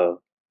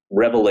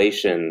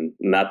revelation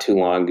not too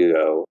long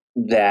ago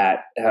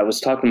that I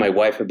was talking to my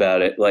wife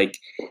about it. Like,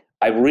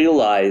 I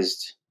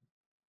realized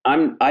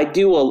I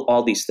do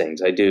all these things.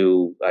 I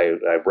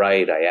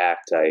write, I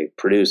act, I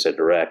produce, I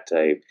direct,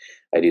 I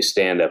do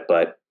stand-up,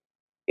 but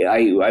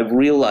I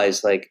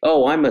realized, like,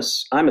 I'm a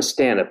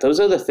stand-up. Those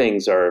other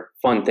things are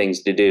fun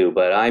things to do,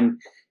 but I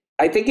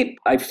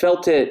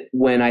felt it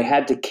when I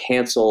had to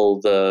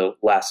cancel the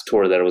last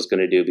tour that I was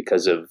going to do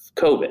because of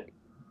COVID.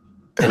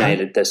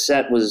 And the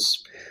set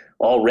was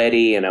all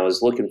ready, and I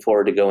was looking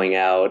forward to going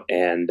out,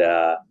 and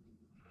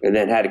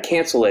then had to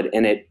cancel it.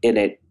 And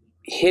it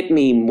hit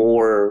me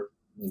more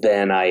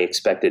than I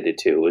expected it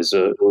to. It was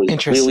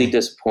really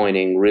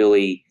disappointing,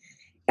 really,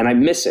 and I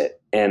miss it.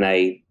 And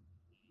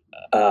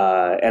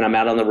I'm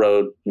out on the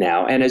road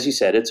now. And as you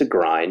said, it's a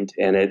grind,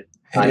 and it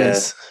kind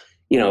of,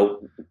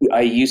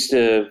 I used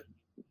to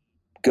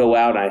go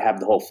out and I have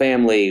the whole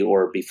family,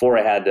 or before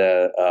I had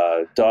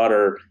a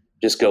daughter,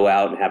 just go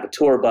out and have a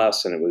tour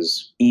bus, and it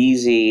was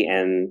easy.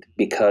 And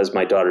because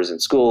my daughter's in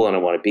school and I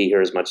want to be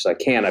here as much as I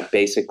can, I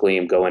basically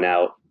am going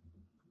out,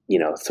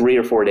 3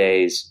 or 4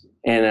 days,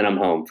 and then I'm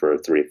home for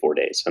 3 or 4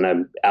 days, and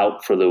I'm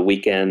out for the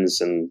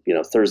weekends and,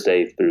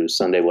 Thursday through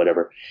Sunday,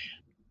 whatever.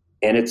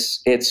 And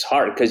it's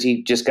hard because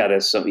you just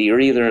you're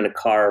either in a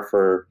car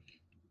for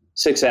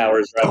 6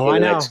 hours driving to the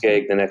next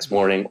gig the next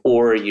morning,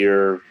 or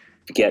you're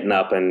getting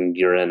up and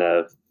you're in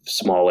a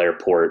small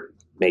airport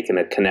making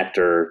a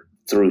connector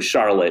through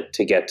Charlotte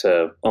to get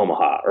to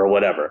Omaha or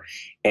whatever.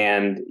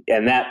 And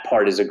that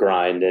part is a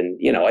grind. And,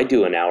 I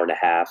do an hour and a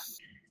half,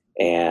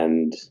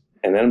 and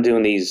then I'm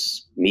doing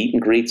these meet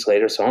and greets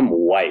later. So I'm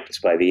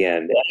wiped by the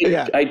end.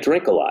 I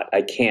drink a lot.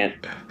 I can't,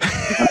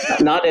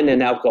 not in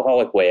an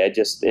alcoholic way.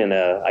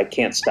 I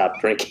can't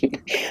stop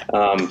drinking.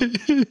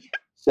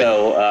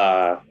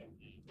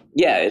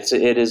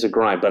 It is a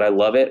grind, but I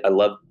love it. I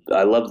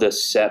love the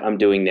set I'm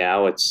doing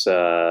now. It's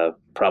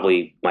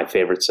probably my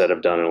favorite set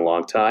I've done in a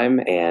long time.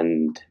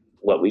 And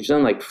we've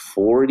done like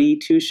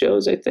 42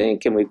 shows, I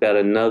think, and we've got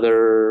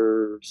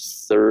another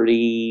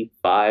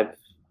 35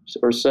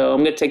 or so.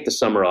 I'm going to take the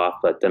summer off,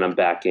 but then I'm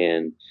back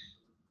in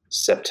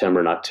September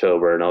and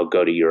October, and I'll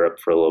go to Europe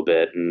for a little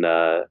bit. And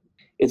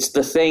it's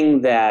the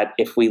thing that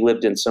if we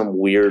lived in some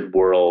weird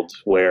world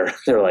where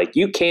they're like,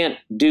 you can't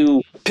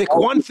pick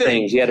one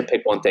thing, you had to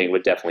pick one thing, it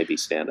would definitely be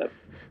stand-up.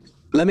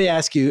 Let me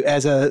ask you,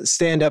 as a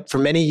stand-up for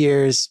many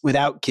years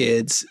without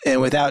kids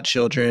and without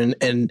children,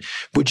 and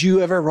would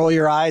you ever roll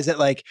your eyes at,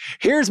 like,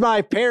 here's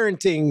my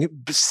parenting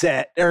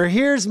set, or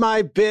here's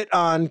my bit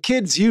on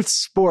kids' youth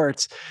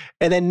sports,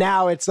 and then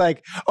now it's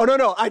like, oh,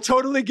 no, I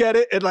totally get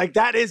it, and like,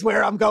 that is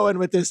where I'm going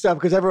with this stuff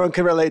because everyone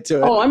can relate to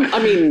it. Oh,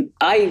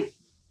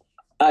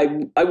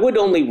 I would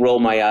only roll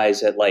my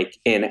eyes at like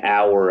an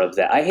hour of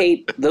that. I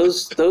hate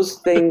those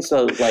things.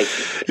 Like,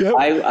 yep.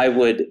 I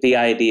would, the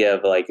idea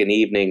of like an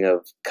evening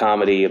of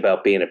comedy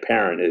about being a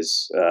parent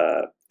is,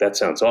 that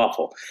sounds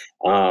awful.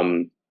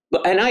 And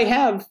I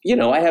have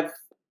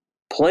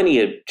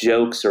plenty of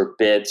jokes or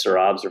bits or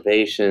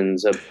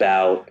observations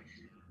about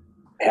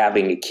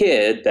having a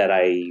kid that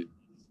I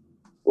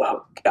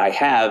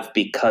have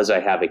because I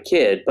have a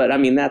kid, but I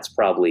mean, that's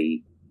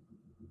probably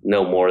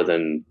no more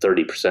than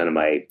 30% of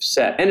my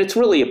set. And it's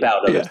really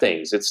about other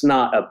things. It's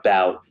not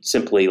about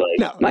simply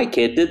like, my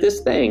kid did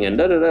this thing and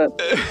da-da-da.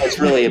 It's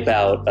really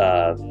about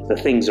the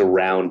things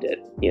around it,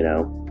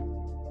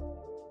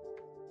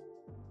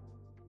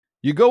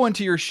 You go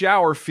into your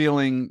shower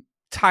feeling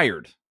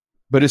tired,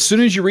 but as soon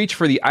as you reach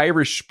for the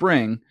Irish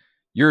Spring,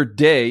 your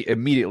day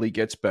immediately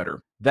gets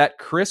better. That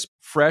crisp,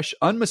 fresh,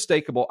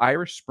 unmistakable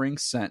Irish Spring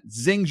scent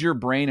zings your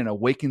brain and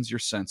awakens your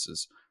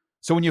senses.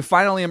 So when you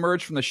finally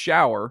emerge from the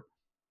shower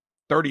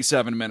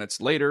 37 minutes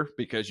later,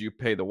 because you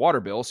pay the water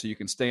bill so you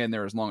can stay in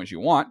there as long as you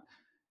want,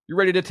 you're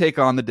ready to take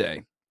on the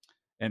day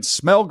and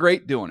smell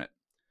great doing it.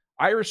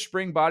 Irish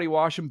Spring Body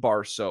Wash and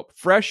Bar Soap.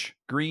 Fresh,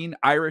 green,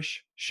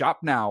 Irish. Shop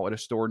now at a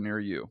store near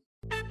you.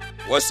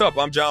 What's up?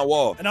 I'm John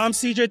Wall. And I'm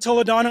CJ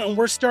Toledano, and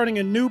we're starting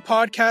a new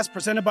podcast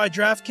presented by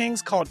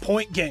DraftKings called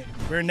Point Game.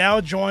 We're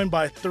now joined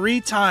by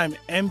 3-time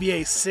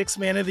NBA Sixth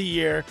Man of the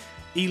Year,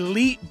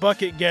 elite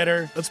bucket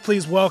getter. Let's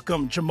please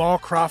welcome Jamal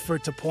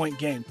Crawford to Point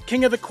Game.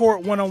 King of the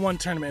Court one-on-one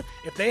tournament.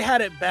 If they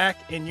had it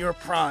back in your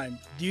prime,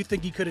 do you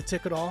think you could have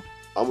took it all?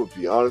 I'm going to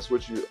be honest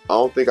with you. I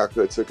don't think I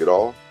could have took it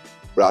all,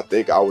 but I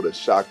think I would have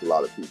shocked a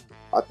lot of people.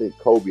 I think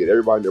Kobe and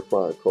everybody in their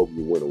prime, Kobe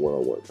would win a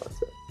one-on-one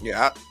contest.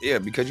 Yeah,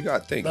 because you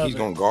got to think he's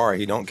going to guard.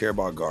 He don't care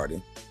about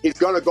guarding. He's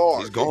going to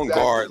guard. He's going to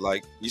guard.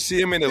 Like, you see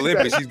him in the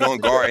Olympics, he's going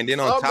to guard. And then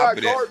on top of that.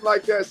 I'm not guarding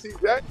like that, see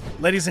that?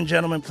 Ladies and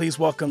gentlemen, please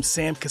welcome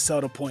Sam Cassell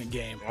to Point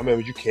Game. I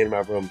remember you came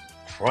out from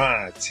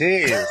crying,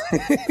 tears,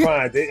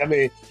 crying. I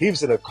mean, he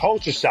was in a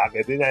culture shock.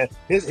 And then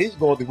he's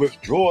going through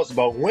withdrawals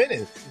about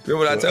winning.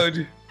 Remember what I told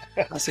you?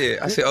 I said,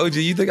 OG,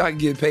 you think I can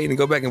get paid and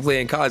go back and play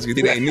in college? You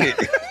think I ain't need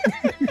it?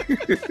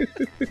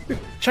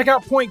 Check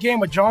out Point Game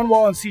with John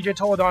Wall and CJ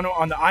Toledano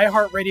on the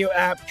iHeartRadio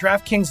app,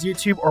 DraftKings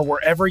YouTube, or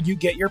wherever you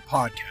get your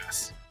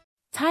podcasts.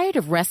 Tired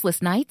of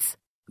restless nights?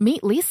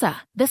 Meet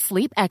Lisa, the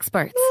sleep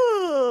experts.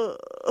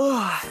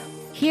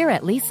 Here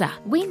at Lisa,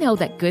 we know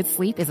that good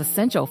sleep is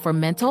essential for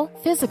mental,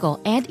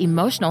 physical, and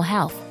emotional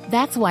health.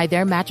 That's why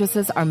their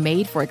mattresses are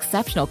made for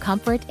exceptional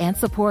comfort and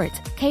support,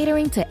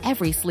 catering to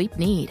every sleep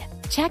need.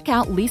 Check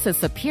out Lisa's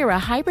Sapira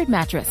Hybrid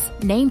Mattress,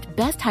 named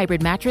Best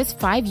Hybrid Mattress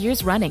 5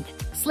 years running.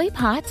 Sleep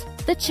hot?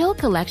 The Chill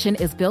Collection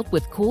is built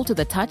with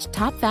cool-to-the-touch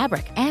top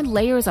fabric and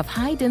layers of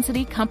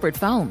high-density comfort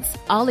foams,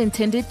 all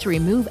intended to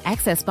remove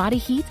excess body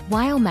heat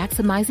while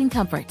maximizing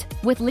comfort.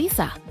 With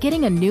Lisa,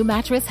 getting a new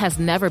mattress has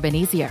never been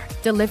easier.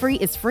 Delivery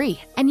is free,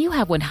 and you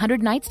have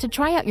 100 nights to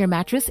try out your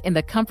mattress in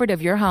the comfort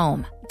of your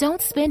home.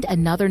 Don't spend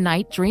another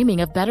night dreaming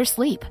of better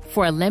sleep.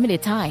 For a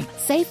limited time,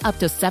 save up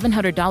to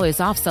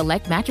 $700 off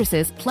select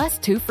mattresses plus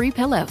 2 free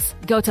pillows.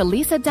 Go to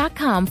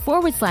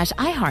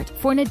lisa.com/iHeart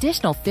for an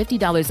additional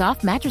 $50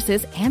 off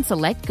mattresses and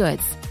select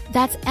goods.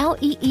 That's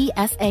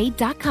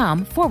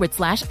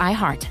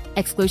LEESA.com/iHeart.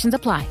 Exclusions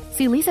apply.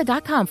 See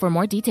lisa.com for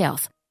more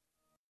details.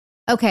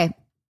 Okay.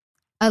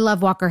 I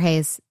love Walker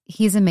Hayes.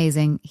 He's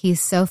amazing. He's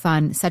so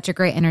fun, such a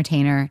great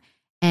entertainer.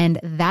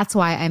 And that's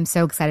why I'm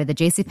so excited that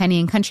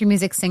JCPenney and country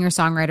music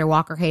singer-songwriter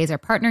Walker Hayes are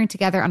partnering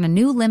together on a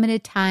new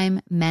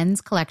limited-time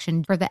men's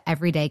collection for the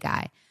everyday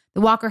guy.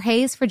 The Walker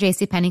Hayes for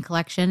JCPenney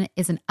collection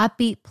is an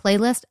upbeat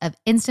playlist of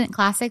instant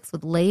classics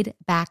with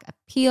laid-back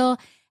appeal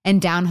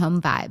and down-home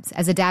vibes.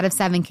 As a dad of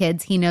 7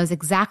 kids, he knows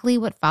exactly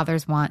what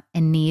fathers want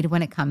and need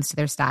when it comes to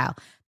their style.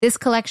 This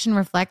collection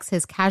reflects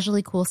his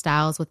casually cool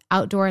styles with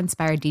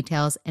outdoor-inspired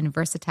details and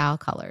versatile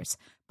colors.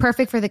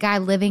 Perfect for the guy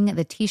living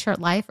the t-shirt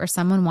life or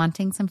someone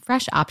wanting some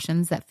fresh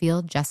options that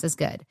feel just as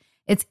good.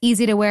 It's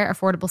easy to wear,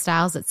 affordable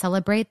styles that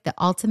celebrate the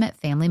ultimate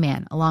family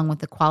man, along with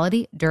the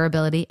quality,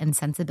 durability, and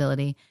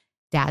sensibility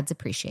dads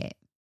appreciate.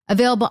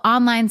 Available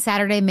online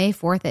Saturday, May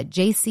 4th at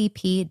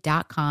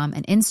jcp.com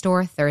and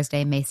in-store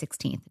Thursday, May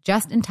 16th,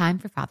 just in time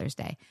for Father's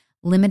Day.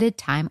 Limited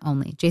time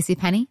only.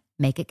 JCPenney,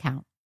 make it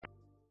count.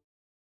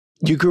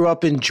 You grew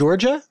up in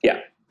Georgia? Yeah.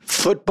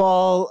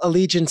 Football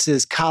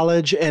allegiances,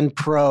 college and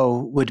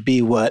pro would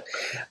be what?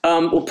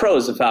 Well, pro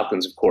is the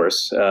Falcons, of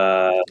course.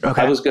 Okay.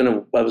 I was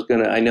gonna.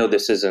 I know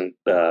this isn't.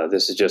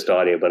 This is just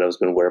audio, but I was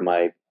gonna wear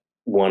my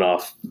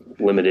one-off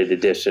limited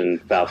edition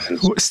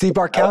Falcons. Steve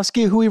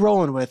Bartkowski, who we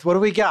rolling with? What do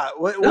we got?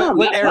 What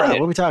era? Ryan.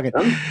 What are we talking?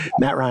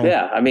 Matt Ryan.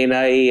 Yeah, I mean,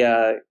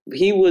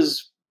 he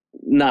was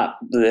not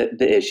the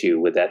issue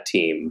with that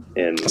team,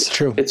 and that's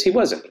true. He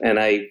wasn't, and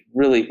I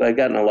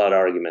got in a lot of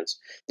arguments.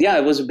 Yeah, I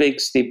was a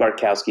big Steve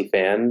Bartkowski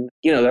fan.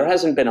 You know, there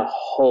hasn't been a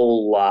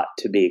whole lot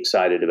to be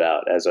excited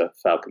about as a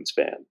Falcons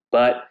fan,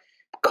 but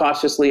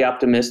cautiously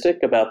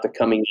optimistic about the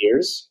coming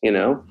years. You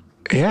know,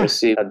 we'll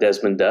see how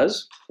Desmond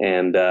does,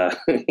 and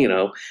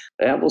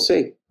we'll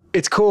see.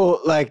 It's cool.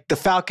 Like the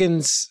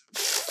Falcons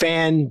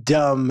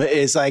fandom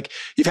is like,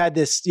 you had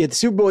the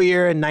Super Bowl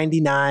year in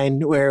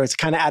 99 where it was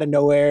kind of out of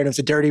nowhere and it was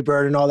a dirty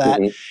bird and all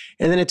that. Mm-hmm.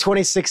 And then in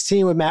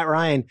 2016 with Matt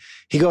Ryan,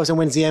 he goes and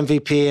wins the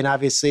MVP. And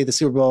obviously the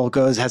Super Bowl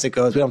goes as it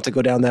goes. We don't have to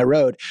go down that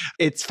road.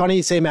 It's funny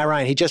you say Matt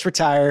Ryan, he just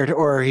retired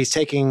or he's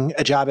taking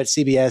a job at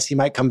CBS. He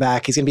might come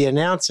back. He's going to be an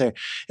announcer.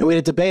 And we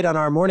had a debate on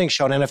our morning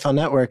show on NFL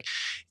Network.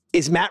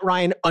 Is Matt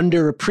Ryan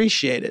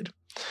underappreciated?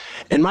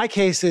 In my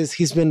case,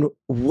 he's been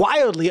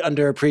wildly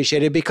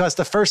underappreciated because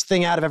the first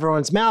thing out of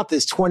everyone's mouth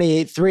is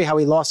 28-3, how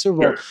he lost Super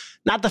Bowl. Sure.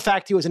 Not the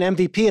fact he was an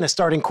MVP and a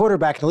starting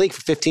quarterback in the league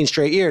for 15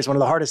 straight years. One of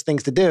the hardest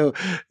things to do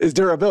is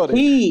durability.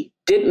 He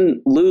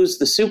didn't lose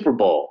the Super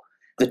Bowl.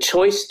 The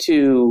choice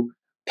to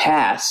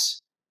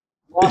pass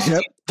lost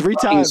 3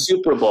 times.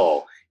 Super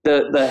Bowl.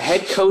 The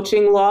head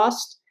coaching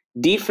lost.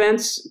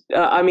 Defense,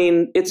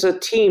 it's a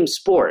team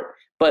sport.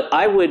 But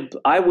I would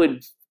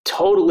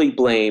totally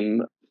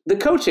blame the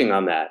coaching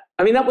on that.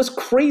 I mean, that was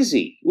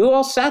crazy. We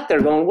all sat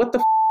there going, what the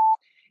f***?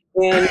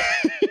 And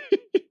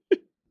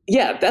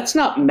yeah, that's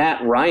not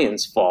Matt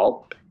Ryan's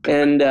fault.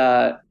 And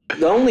the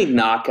only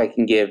knock I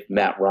can give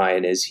Matt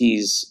Ryan is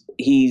he's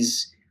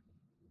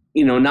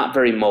not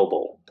very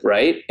mobile,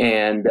 right?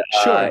 And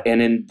sure.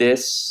 And in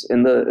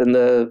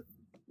the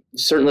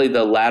certainly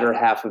the latter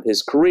half of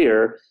his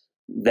career,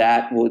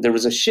 there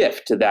was a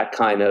shift to that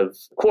kind of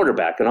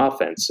quarterback and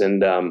offense.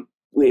 And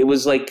it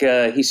was like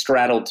he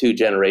straddled two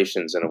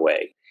generations in a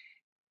way.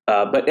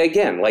 But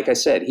again, like I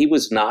said, he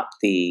was not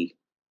the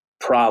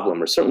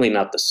problem, or certainly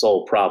not the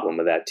sole problem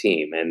of that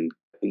team. And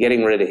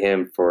getting rid of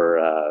him for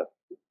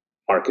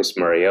Marcus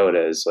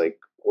Mariota is like,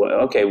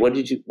 well, okay,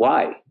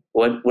 why?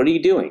 What are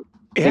you doing?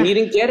 Yeah. And you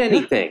didn't get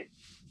anything.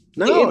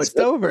 No, it's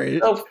over.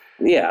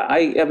 Yeah,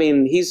 I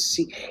mean, he's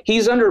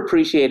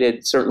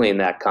underappreciated, certainly in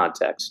that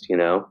context, you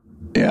know?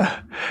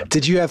 Yeah.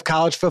 Did you have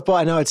college football?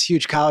 I know it's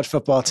huge college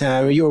football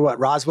time. You were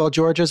Roswell,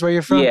 Georgia is where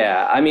you're from?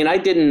 Yeah. I mean, I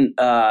didn't,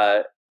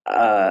 I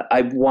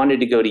wanted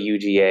to go to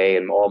UGA,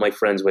 and all my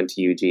friends went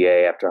to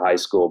UGA after high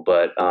school,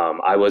 but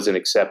I wasn't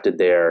accepted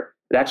there.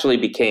 It actually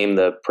became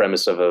the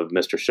premise of a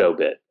Mr. Show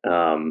bit.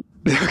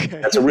 Okay.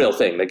 That's a real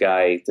thing.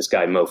 This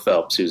guy, Mo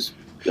Phelps, who's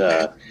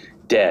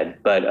dead,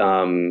 but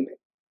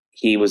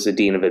he was the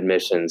dean of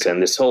admissions,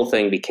 and this whole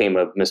thing became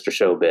a Mr.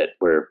 Show bit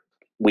where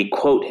we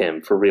quote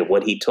him for real,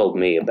 what he told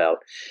me about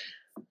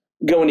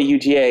going to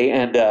UGA,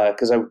 and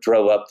because I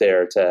drove up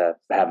there to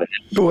have it.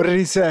 What did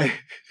he say?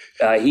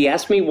 He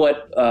asked me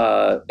what,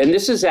 and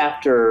this is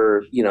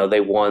after,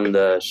 they won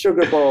the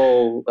Sugar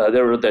Bowl,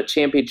 there were the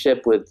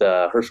championship with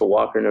Herschel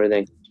Walker and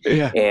everything.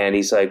 Yeah. And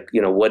he's like,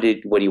 what do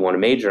you want to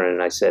major in?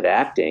 And I said,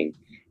 acting.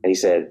 And he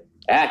said,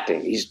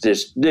 acting. He's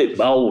just the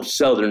old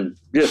Southern,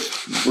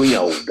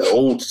 the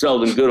old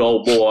Southern good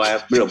old boy,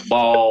 a bit of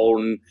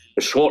ball and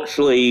a short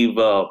sleeve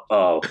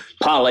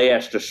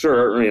polyester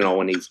shirt,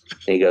 and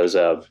he goes,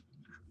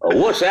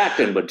 what's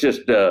acting but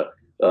just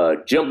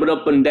jumping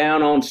up and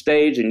down on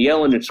stage and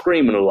yelling and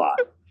screaming a lot.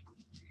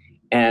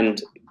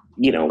 And,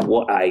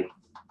 what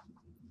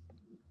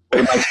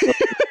am I supposed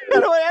to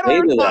say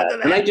to that?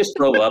 And I just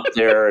drove up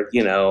there,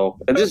 and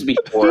this is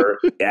before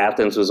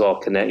Athens was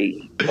all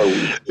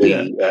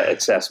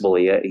accessible.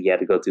 You had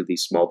to go through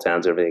these small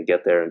towns, everything,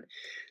 get there, and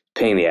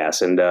pain in the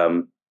ass. And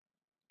I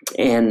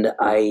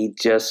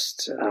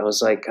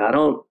was like, I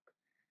don't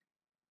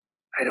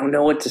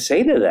know what to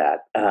say to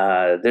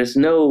that. There's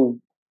no,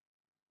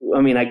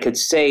 I could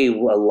say a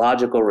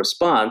logical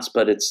response,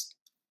 but it's,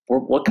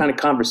 what kind of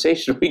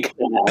conversation are we going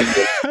to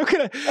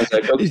have? I was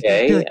like,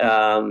 okay.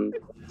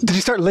 Did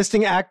you start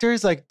listing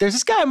actors? Like, there's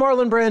this guy,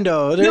 Marlon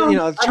Brando,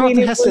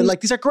 Charlton Heston.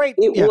 These are great.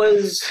 It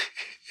was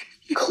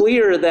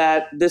clear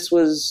that this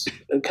was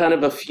kind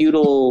of a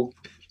futile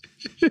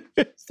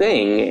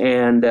thing.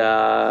 And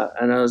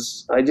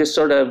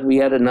we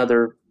had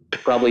another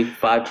probably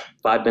five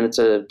minutes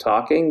of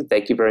talking.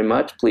 Thank you very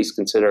much. Please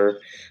consider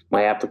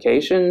my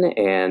application.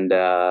 And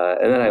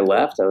then I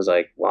left. I was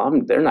like, well,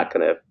 they're not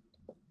going to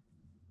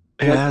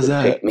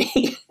pick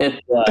me.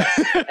 And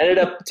ended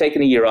up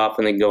taking a year off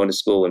and then going to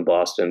school in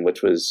Boston,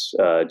 which was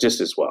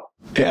just as well.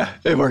 Yeah,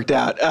 it worked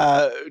out.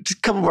 Just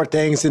a couple more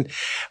things. And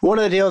one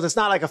of the deals, it's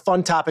not like a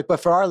fun topic,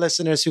 but for our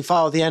listeners who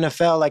follow the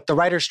NFL, like the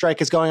writer's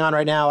strike is going on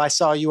right now. I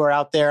saw you were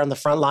out there on the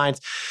front lines.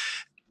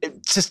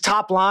 Just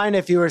top line,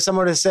 if you were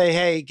someone to say,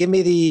 hey, give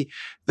me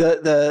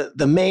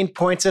the main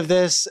points of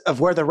this, of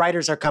where the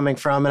writers are coming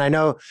from. And I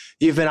know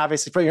you've been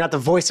you're not the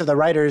voice of the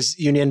Writers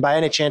Union by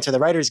any chance, or the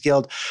Writers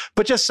Guild,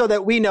 but just so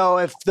that we know,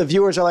 if the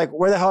viewers are like,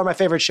 where the hell are my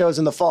favorite shows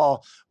in the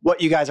fall, what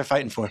you guys are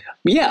fighting for.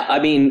 Yeah.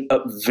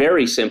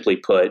 Very simply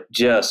put,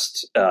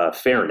 just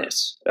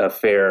fairness, a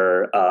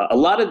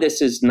lot of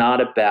this is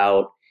not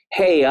about,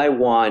 hey, I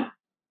want,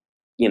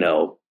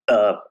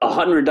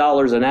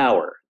 $100 an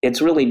hour. It's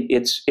really,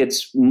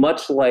 it's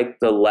much like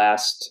the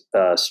last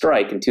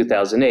strike in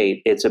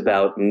 2008. It's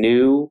about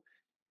new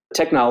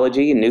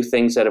technology and new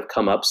things that have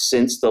come up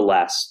since the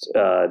last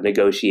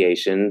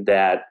negotiation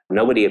that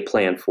nobody had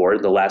planned for.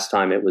 The last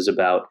time it was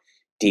about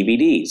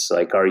DVDs.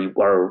 Like,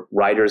 are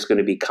writers going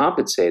to be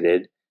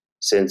compensated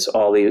since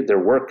all their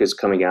work is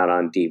coming out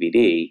on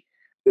DVD?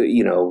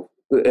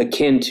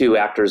 Akin to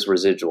actors'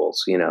 residuals.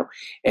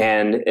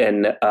 And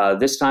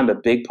this time a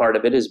big part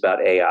of it is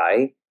about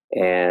AI.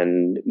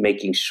 And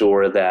making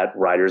sure that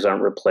writers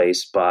aren't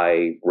replaced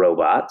by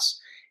robots.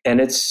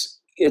 And it's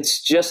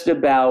just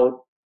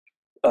about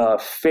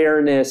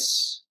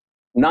fairness,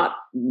 not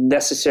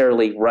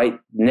necessarily right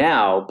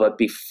now, but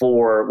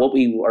before, what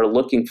we are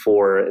looking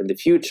for in the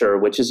future,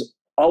 which has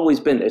always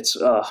been, it's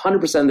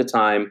 100% of the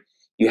time,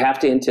 you have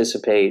to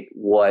anticipate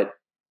what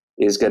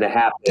is going to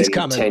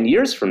happen 10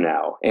 years from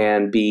now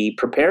and be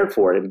prepared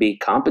for it and be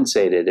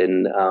compensated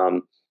and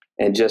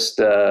just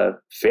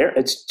fair.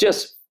 It's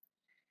just,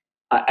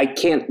 I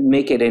can't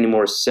make it any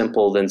more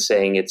simple than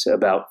saying it's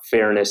about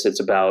fairness.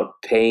 It's about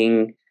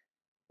paying.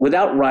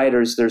 Without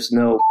writers, there's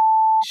no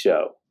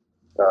show.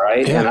 All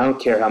right. Yeah. And I don't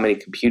care how many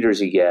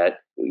computers you get.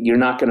 You're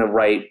not going to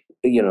write,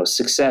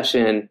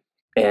 Succession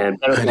and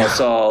Better Call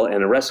Saul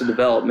and Arrested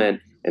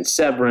Development and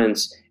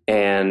Severance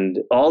and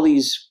all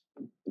these,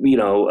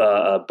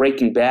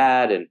 Breaking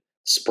Bad and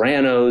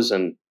Sopranos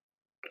and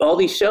all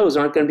these shows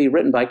aren't going to be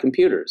written by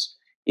computers,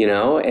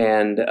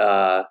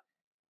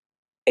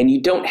 and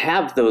you don't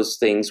have those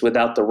things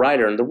without the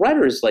writer. And the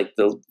writer is like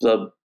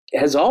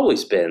has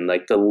always been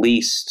like the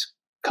least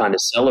kind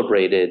of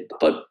celebrated,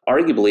 but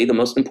arguably the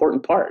most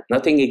important part.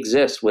 Nothing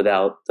exists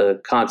without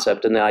the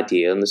concept and the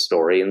idea and the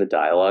story and the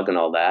dialogue and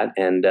all that.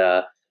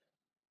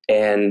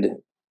 And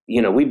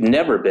we've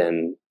never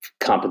been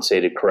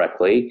compensated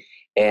correctly.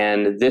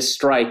 And this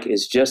strike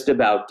is just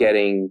about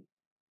getting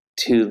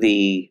to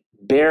the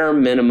bare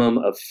minimum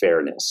of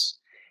fairness.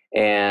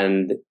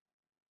 And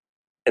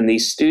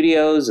these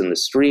studios and the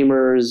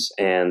streamers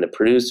and the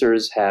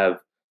producers have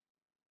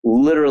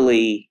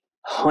literally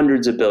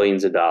hundreds of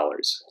billions of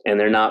dollars, and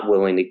they're not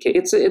willing to.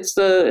 It's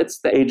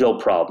the age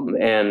old problem,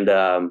 and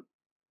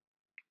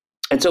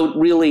so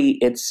really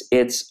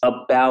it's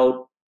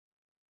about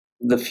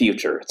the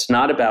future. It's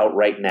not about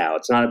right now.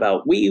 It's not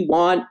about we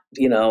want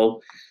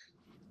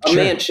a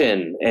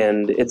mansion,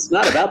 and it's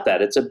not about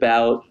that. It's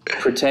about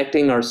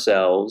protecting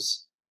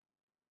ourselves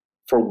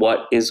for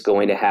what is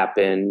going to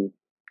happen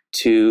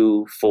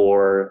 2,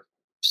 4,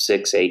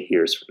 6, 8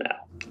 years from now.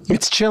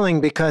 It's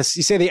chilling because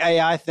you say the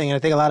AI thing, and I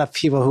think a lot of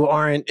people who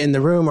aren't in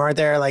the room are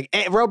there like,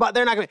 hey, robot,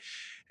 they're not going to.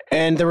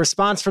 And the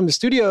response from the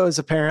studios,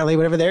 apparently,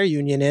 whatever their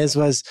union is,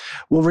 was,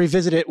 we'll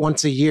revisit it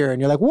once a year.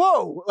 And you're like,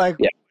 whoa,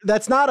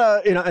 that's not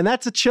and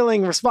that's a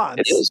chilling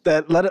response.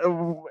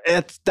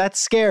 That's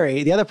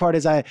scary. The other part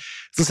is I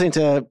was listening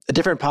to a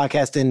different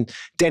podcast, and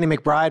Danny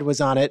McBride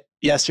was on it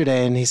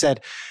yesterday, and he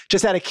said,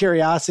 just out of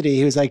curiosity,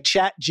 he was like,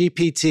 Chat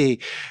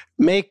GPT,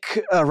 make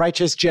a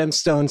Righteous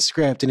Gemstone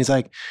script. And he's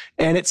like,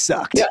 and it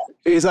sucked. Yeah.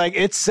 He's like,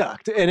 it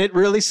sucked, and it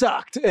really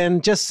sucked.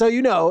 And just so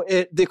you know,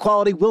 the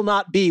quality will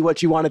not be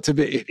what you want it to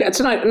be. Yeah, it's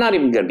not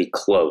even going to be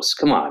close.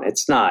 Come on,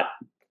 it's not.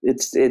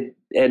 It's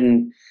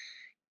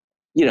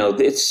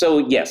so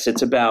yes,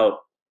 it's about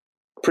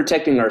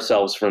protecting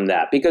ourselves from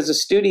that, because the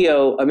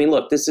studio, I mean,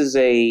 look, this is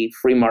a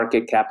free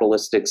market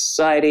capitalistic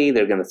society.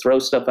 They're going to throw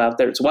stuff out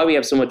there. It's why we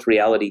have so much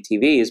reality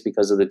TV, is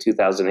because of the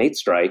 2008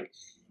 strike,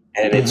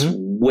 and it's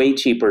way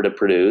cheaper to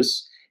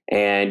produce,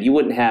 and you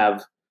wouldn't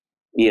have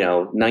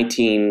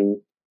 19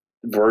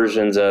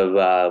 versions of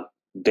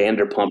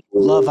Vanderpump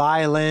Love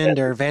Island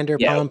or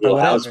Vanderpump or whatever.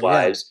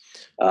 Housewives.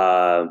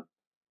 Yeah.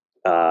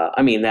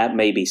 I mean, that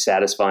may be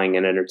satisfying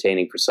and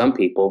entertaining for some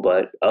people,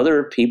 but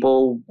other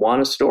people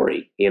want a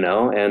story,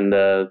 and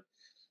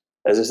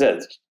as I said,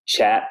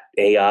 chat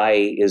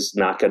AI is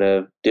not going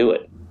to do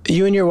it.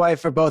 You and your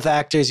wife are both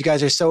actors. You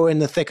guys are so in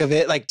the thick of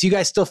it. Like, do you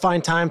guys still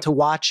find time to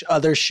watch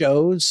other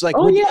shows? Like,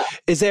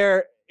 is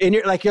there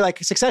you're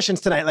like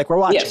Succession's tonight? Like, we're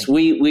watching. Yes,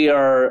 we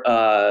are.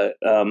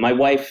 My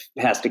wife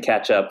has to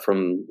catch up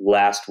from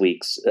last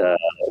week's.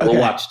 We'll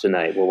watch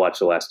tonight. We'll watch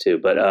the last two,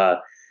 but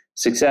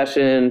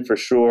Succession for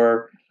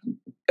sure.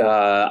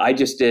 I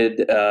just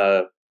did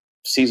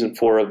season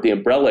 4 of The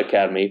Umbrella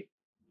Academy.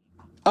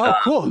 Oh,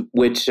 cool!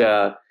 Which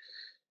I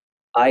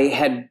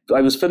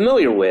was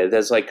familiar with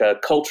as like a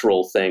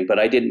cultural thing, but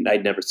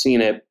I'd never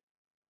seen it.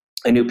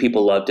 I knew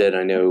people loved it.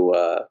 I knew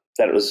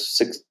that it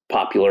was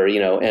popular,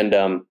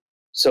 and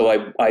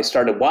so I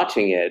started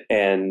watching it,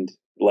 and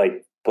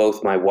like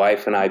both my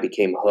wife and I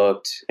became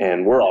hooked,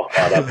 and we're all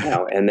caught up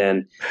now. And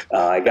then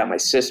I got my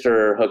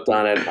sister hooked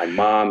on it, my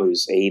mom,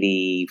 who's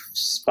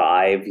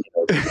 85,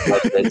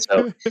 loved it.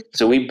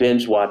 So we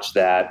binge watched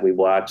that. We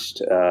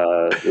watched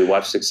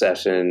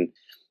Succession,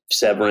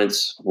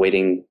 Severance,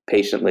 waiting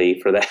patiently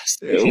for that.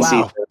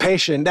 Wow,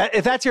 patient.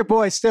 If that's your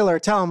boy Stiller,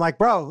 tell him like,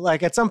 bro,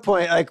 like at some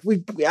point, like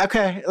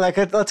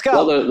let's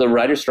go. Well, the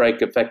writer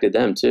strike affected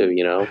them too,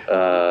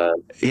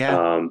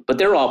 but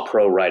they're all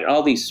pro writer.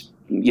 All these,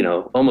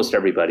 almost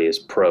everybody is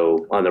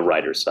pro on the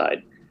writer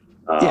side.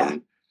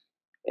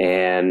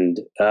 And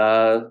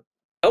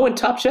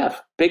Top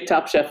Chef, big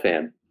Top Chef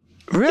fan.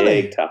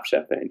 Really? Big Top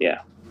Chef fan.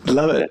 Yeah.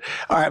 Love it.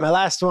 All right. My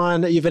last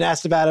one, you've been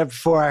asked about it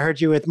before. I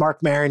heard you with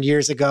Mark Maron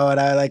years ago, and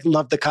I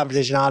loved the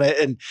conversation on it.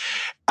 And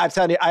I'm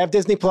telling you, I have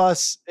Disney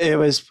Plus. It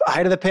was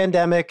height of the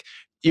pandemic.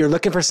 You're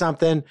looking for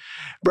something,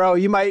 bro.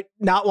 You might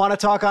not want to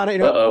talk on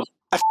it. I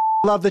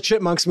love the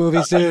Chipmunks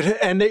movies, dude.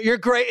 And you're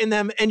great in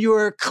them, and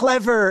you're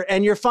clever,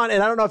 and you're fun.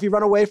 And I don't know if you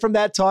run away from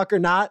that talk or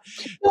not.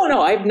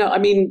 No. I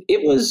mean,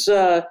 it was,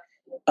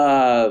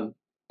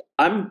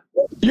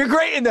 You're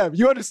great in them.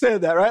 You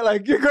understand that, right?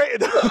 Like, you're great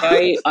in them.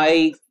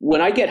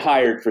 When I get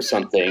hired for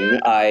something,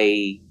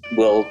 I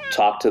will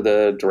talk to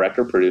the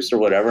director, producer,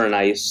 whatever, and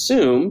I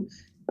assume,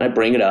 and I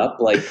bring it up,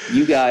 like,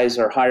 you guys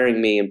are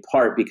hiring me in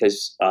part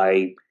because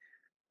I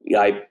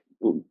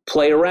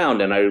play around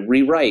and I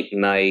rewrite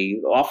and I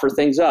offer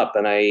things up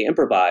and I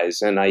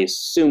improvise, and I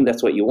assume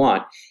that's what you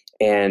want.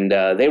 And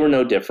they were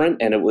no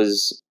different, and it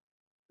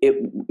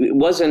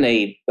wasn't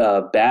a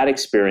bad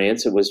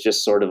experience. It was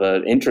just sort of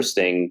an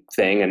interesting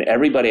thing. And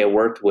everybody I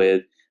worked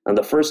with on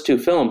the first 2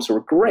 films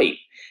were great.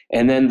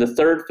 And then the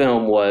third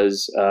film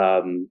was,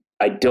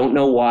 I don't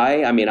know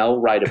why. I mean,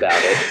 I'll write about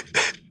it.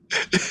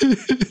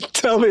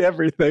 Tell me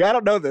everything. I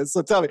don't know this,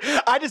 so tell me.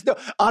 I just know,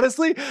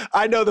 honestly,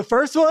 I know the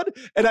first one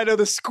and I know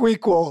the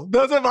Squeakquel.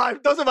 Those are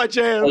my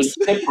jams.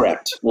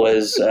 Shipwrecked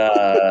was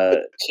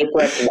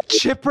Shipwrecked.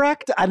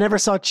 Shipwrecked? I never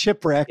saw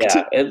Shipwrecked.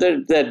 Yeah,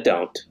 that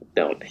don't.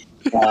 Don't.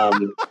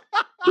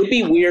 It'd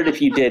be weird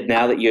if you did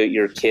now that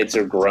your kids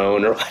are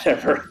grown or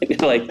whatever. You're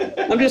like,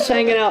 I'm just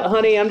hanging out,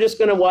 honey. I'm just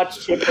going to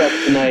watch Shipwreck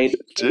tonight.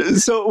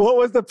 So what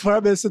was the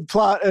premise and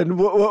plot? And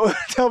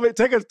tell me,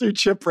 take us through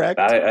Shipwreck.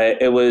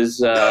 It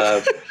was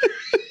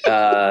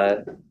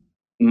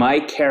my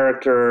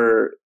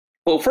character.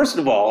 Well, first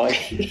of all, when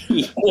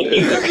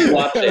you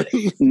watch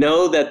it,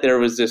 know that there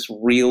was this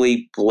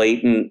really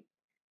blatant,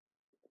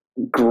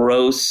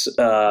 gross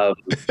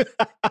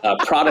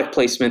product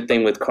placement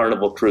thing with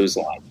Carnival Cruise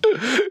Line.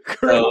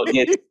 So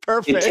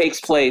it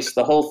takes place,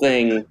 the whole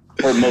thing,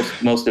 or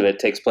most of it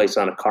takes place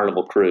on a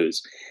Carnival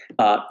cruise,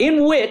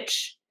 in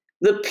which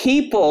the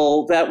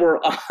people that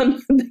were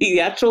on, the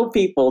actual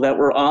people that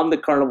were on the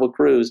Carnival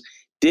cruise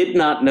did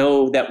not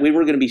know that we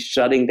were going to be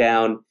shutting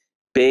down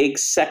big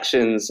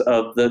sections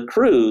of the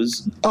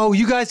cruise. Oh,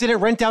 you guys didn't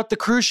rent out the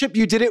cruise ship?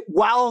 You did it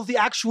while the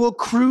actual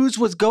cruise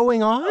was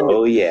going on?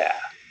 Oh, yeah.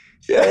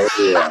 Yeah.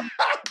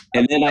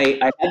 And then I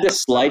had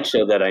this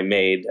slideshow that I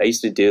made. I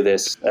used to do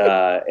this,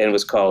 and it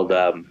was called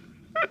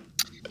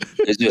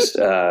it's just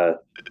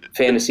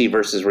fantasy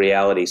versus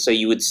reality. So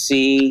you would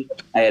see,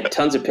 I had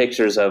tons of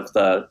pictures of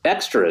the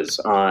extras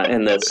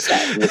in the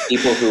set, and the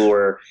people who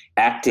were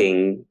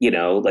acting,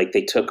 like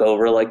they took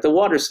over like the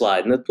water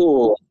slide and the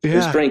pool,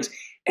 there's drinks.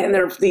 And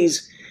there are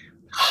these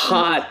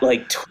hot,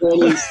 like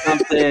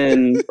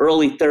 20-something,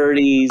 early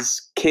 30s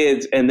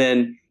kids, and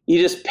then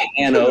you just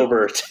pan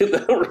over to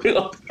the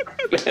real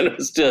man. It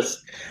was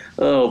just,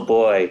 oh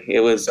boy,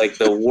 it was like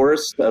the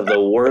worst of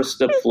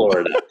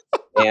Florida.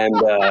 And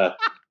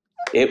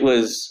it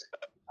was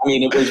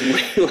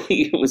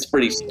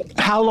pretty sick.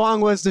 How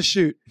long was the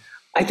shoot?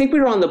 I think we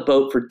were on the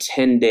boat for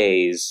 10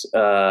 days.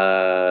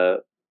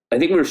 I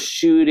think we were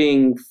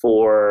shooting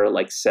for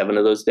like 7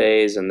 of those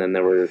days. And then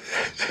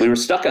we were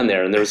stuck on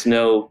there, and there was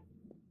no,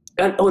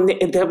 and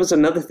that was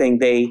another thing.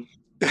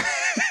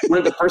 One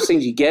of the first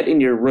things you get in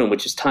your room,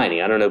 which is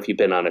tiny. I don't know if you've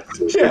been on a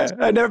cruise. Yeah,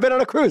 I've never been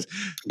on a cruise.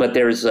 But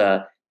there's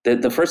the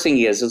first thing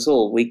is this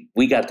little.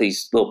 We got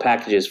these little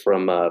packages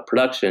from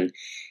production.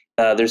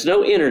 There's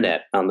no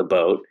internet on the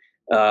boat,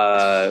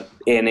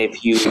 and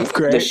if you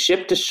the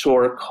ship to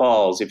shore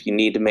calls, if you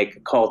need to make a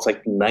call, it's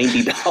like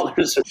 $90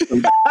 or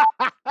something.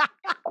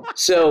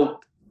 So,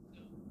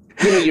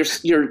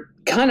 you're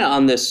kind of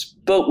on this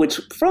boat, which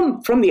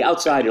from the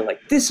outside, you're like,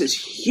 this is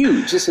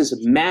huge, this is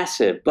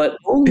massive, but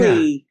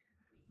only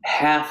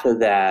half of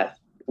that,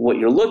 what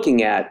you're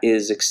looking at,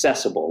 is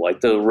accessible.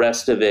 Like the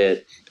rest of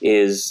it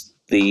is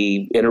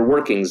the inner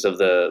workings of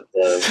the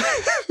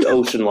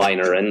ocean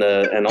liner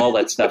and all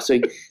that stuff.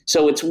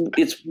 So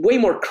it's way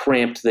more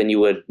cramped than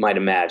you might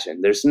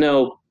imagine. There's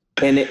no,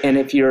 and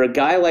if you're a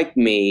guy like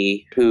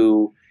me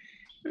who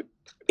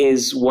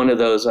is one of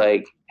those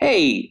like,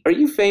 hey, are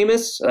you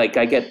famous? Like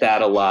I get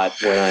that a lot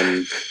when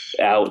I'm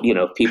out,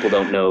 people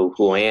don't know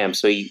who I am.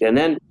 So, and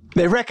then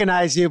they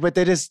recognize you, but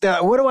they just,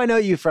 what do I know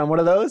you from? One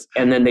of those?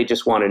 And then they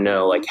just want to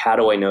know, like, how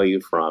do I know you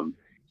from?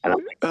 And I'm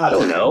like, I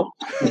don't know.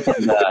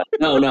 And,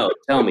 no,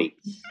 tell me.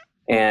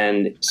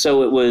 And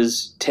so it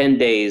was 10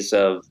 days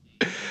of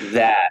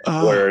that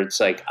where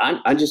it's like,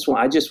 I just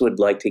would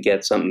like to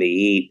get something to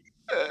eat.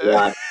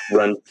 Not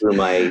run through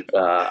my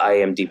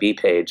IMDb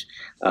page.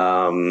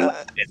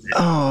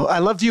 I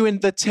loved you in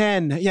the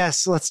 10.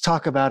 Yes, let's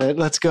talk about it.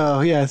 Let's go.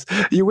 Yes.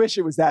 You wish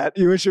it was that.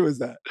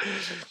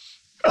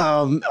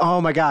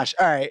 Oh my gosh.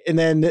 All right. And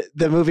then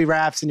the movie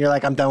wraps and you're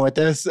like, I'm done with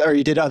this? Or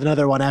you did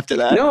another one after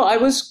that? No, I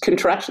was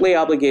contractually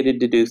obligated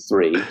to do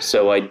 3.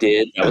 So I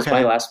did. That was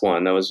my last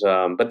one. That was,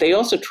 but they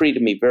also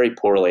treated me very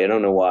poorly. I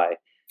don't know why.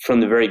 From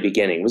the very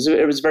beginning.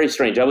 It was very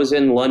strange. I was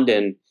in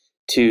London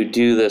to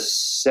do the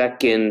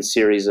second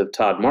series of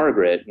Todd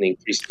Margaret, and the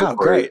increased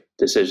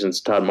decisions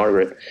Todd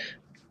Margaret.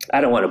 I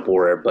don't want to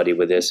bore everybody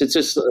with this. It's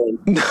just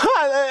we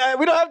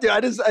don't have to.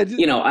 I just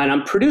and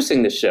I'm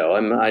producing the show.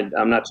 I'm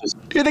not just.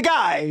 You're the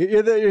guy.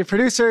 You're the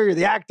producer. You're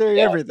the actor.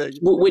 You're everything.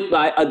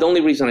 The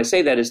only reason I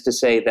say that is to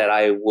say that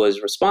I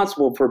was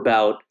responsible for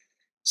about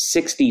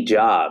 60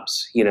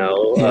 jobs.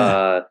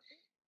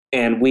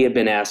 And we had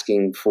been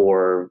asking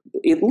for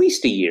at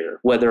least a year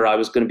whether I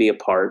was going to be a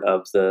part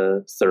of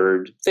the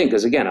third thing.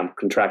 Because again, I'm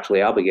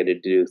contractually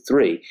obligated to do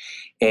 3.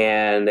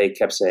 And they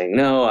kept saying,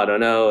 no, I don't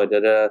know.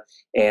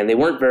 And they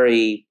weren't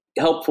very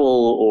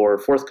helpful or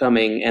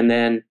forthcoming. And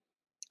then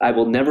I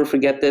will never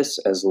forget this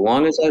as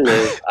long as I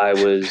live.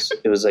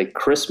 it was like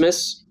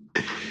Christmas.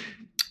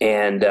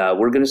 And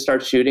we're going to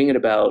start shooting in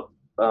about,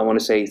 I want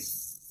to say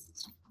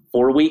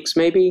 4 weeks,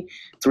 maybe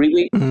 3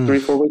 weeks,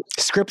 3-4 weeks.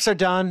 Scripts are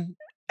done.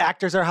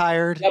 Actors are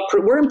hired. Yeah,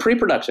 we're in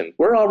pre-production.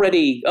 We're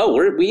already.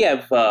 We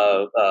have.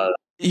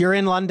 You're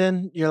in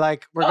London. You're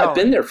like, we're going. I've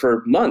been there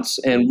for months,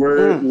 and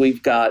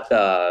we've got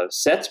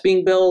sets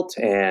being built,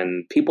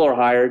 and people are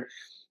hired.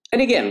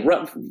 And again,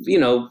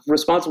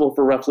 responsible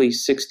for roughly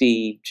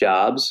 60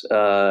 jobs,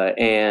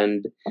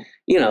 and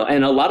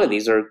a lot of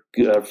these are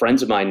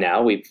friends of mine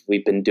now.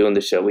 We've been doing the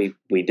show. We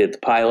did the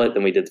pilot,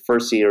 then we did the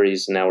first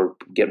series, and now we're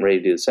getting ready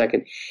to do the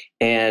second.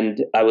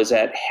 And I was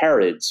at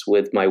Harrods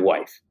with my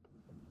wife.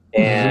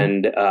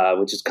 and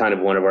which is kind of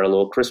one of our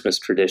little Christmas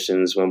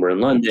traditions when we're in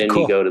London.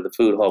 Cool. You go to the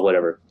food hall,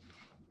 whatever.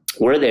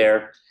 We're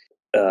there.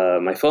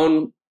 My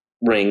phone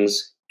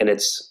rings, and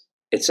it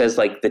says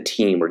like the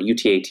team or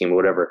UTA team or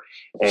whatever.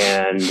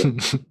 And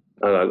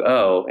I'm like,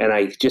 oh, and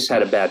I just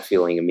had a bad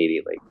feeling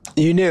immediately.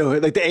 You knew,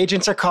 like, the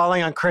agents are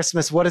calling on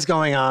Christmas. What is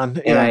going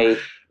on? And I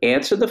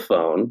answered the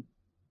phone,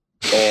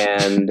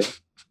 and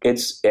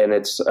it's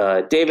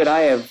David. I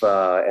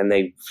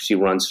have, she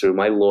runs through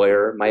my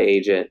lawyer, my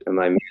agent,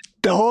 and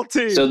the whole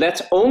team. So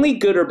that's only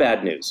good or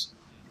bad news,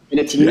 and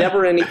it's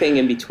never anything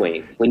in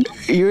between.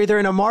 You're either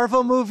in a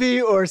Marvel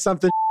movie or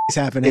something is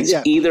happening. It's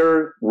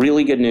either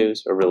really good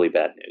news or really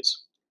bad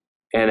news.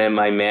 And then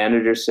my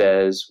manager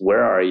says,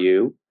 "Where are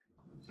you?"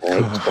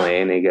 And I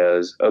explain. And he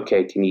goes,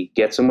 "Okay, can you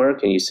get somewhere?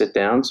 Can you sit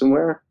down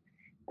somewhere?"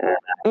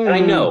 And I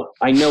know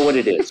what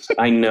it is.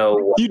 I know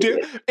what you do.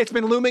 It's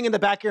been looming in the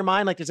back of your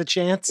mind, like there's a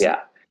chance.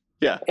 Yeah.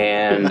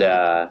 And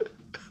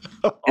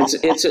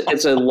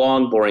it's a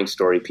long, boring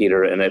story,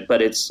 Peter. And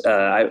but it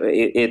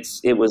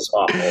was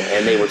awful,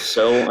 and they were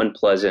so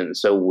unpleasant and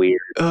so weird.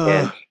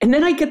 And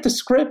then I get the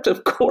script,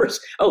 of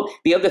course. Oh,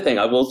 the other thing,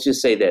 I will just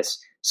say this.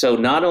 So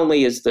not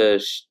only is the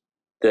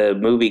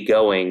movie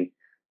going,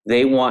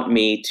 they want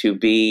me to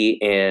be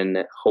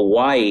in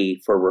Hawaii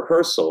for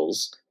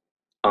rehearsals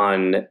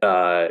on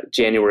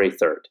January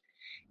 3rd.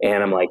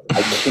 And I'm like,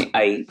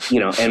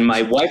 and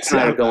my wife and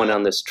I are going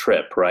on this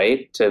trip,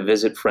 right, to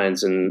visit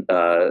friends in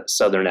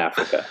Southern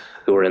Africa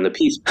who are in the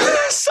Peace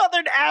Corps.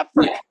 Southern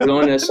Africa? Yeah, we're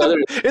going to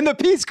Southern... in the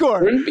Peace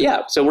Corps?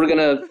 Yeah, so we're going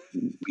to...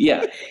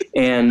 Yeah.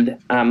 And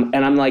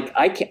I'm like,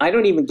 I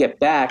don't even get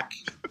back...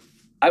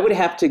 I would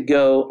have to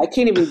go, I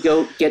can't even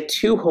get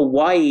to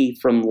Hawaii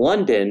from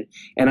London,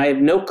 and I have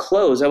no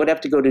clothes. I would have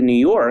to go to New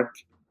York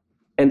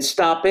and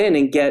stop in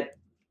and get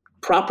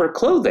proper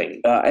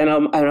clothing. And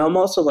I'm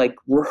also like,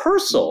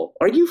 rehearsal?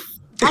 Are you...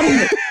 What are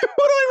we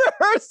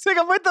rehearsing?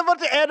 I'm with a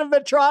bunch of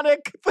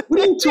animatronic.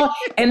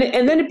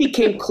 And then it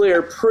became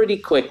clear pretty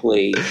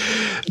quickly.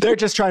 They're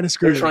just trying to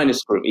screw.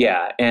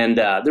 Yeah. And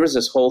there was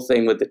this whole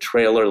thing with the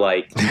trailer.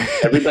 Like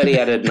everybody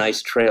had a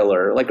nice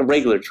trailer, like a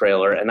regular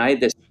trailer, and I had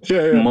this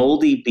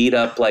moldy, beat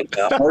up like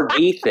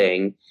RV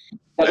thing.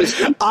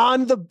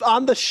 On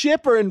the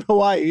ship or in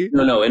Hawaii?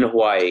 No, in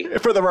Hawaii.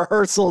 For the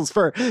rehearsals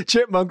for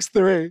Chipmunks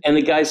 3. And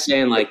the guy's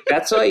saying like,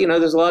 that's all,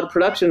 there's a lot of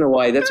production in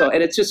Hawaii. That's all.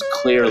 And it's just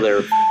clear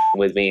they're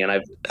with me.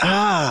 And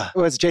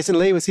was Jason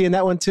Lee, was he in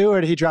that one too? Or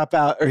did he drop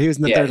out? Or he was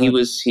in the third one?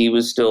 Yeah, he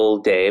was still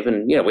Dave.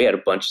 And, we had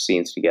a bunch of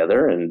scenes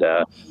together. And,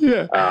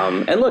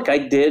 and look,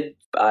 I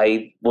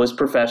was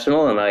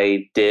professional and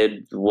I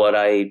did what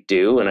I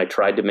do. And I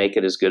tried to make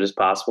it as good as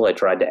possible. I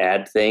tried to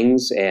add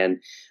things, and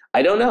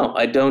I don't know.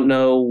 I don't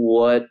know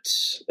what,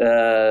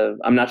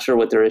 I'm not sure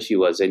what their issue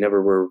was. They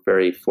never were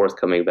very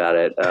forthcoming about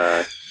it.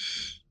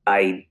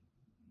 I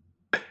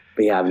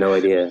have no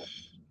idea.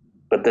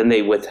 But then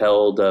they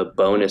withheld a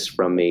bonus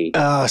from me.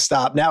 Oh,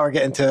 stop. Now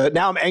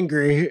I'm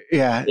angry.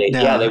 Yeah.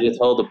 Yeah, they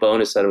withheld a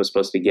bonus that I was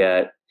supposed to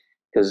get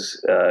because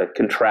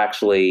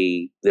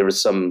contractually there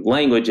was some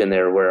language in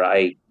there where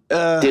I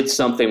did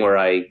something where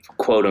I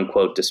quote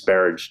unquote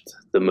disparaged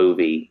the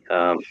movie.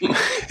 It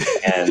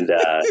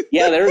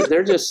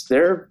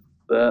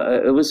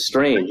was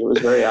strange. It was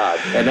very odd.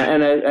 And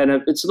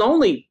it's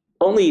the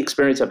only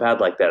experience I've had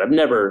like that. I've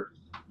never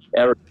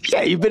ever.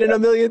 Yeah. You've been in a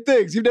million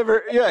things. You've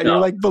never, you're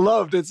like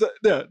beloved.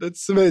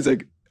 That's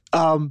amazing.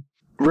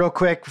 Real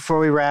quick before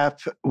we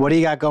wrap, what do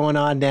you got going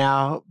on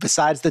now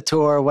besides the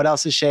tour? What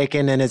else is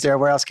shaking? And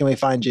where else can we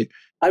find you?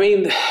 I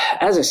mean,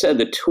 as I said,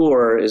 the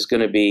tour is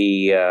going to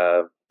be,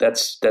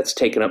 that's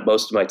taken up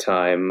most of my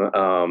time.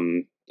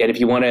 And if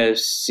you want to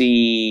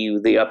see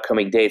the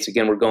upcoming dates,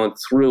 again, we're going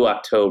through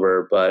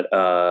October, but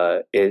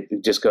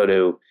just go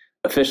to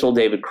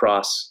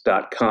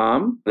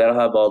officialdavidcross.com. That'll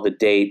have all the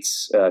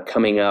dates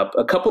coming up.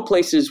 A couple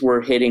places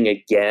we're hitting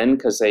again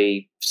because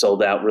they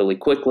sold out really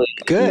quickly.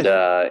 Good.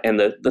 And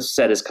the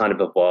set has kind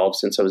of evolved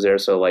since I was there.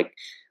 So like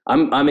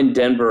I'm in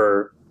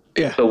Denver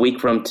a week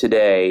from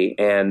today,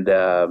 and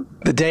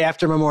the day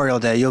after Memorial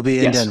Day, you'll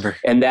be in Denver.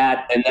 And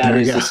that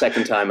is the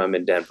second time I'm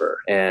in Denver.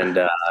 And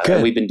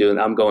we've been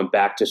I'm going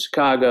back to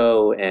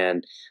Chicago,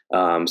 and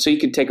so you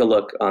can take a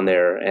look on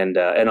there, and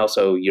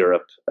also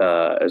Europe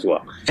as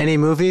well. Any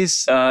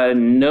movies?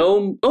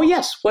 No. Oh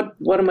yes. What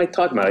am I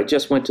talking about? I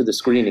just went to the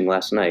screening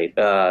last night.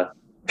 I'm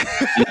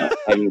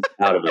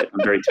out of it.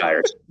 I'm very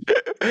tired.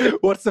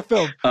 What's the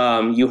film?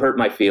 You Hurt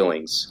My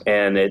Feelings,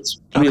 and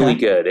it's really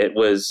good. It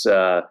was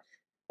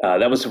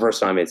that was the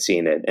first time I'd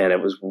seen it, and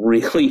it was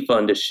really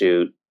fun to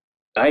shoot.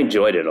 I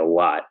enjoyed it a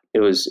lot. It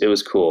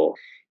was cool.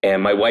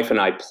 And my wife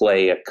and I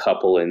play a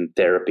couple in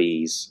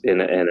therapies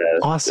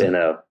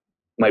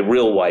my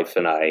real wife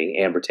and I,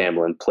 Amber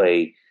Tamblyn,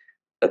 play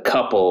a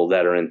couple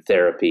that are in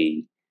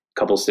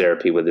couples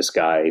therapy with this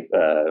guy,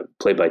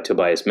 played by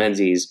Tobias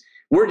Menzies.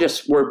 We're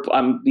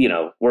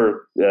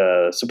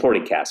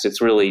supporting cast.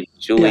 It's really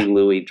Julie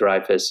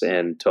Louis-Dreyfus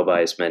and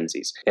Tobias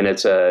Menzies, and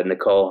it's a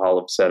Nicole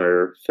Holland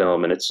Center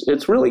film, and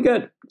it's really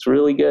good. It's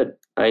really good.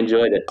 I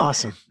enjoyed it.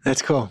 Awesome.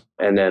 That's cool.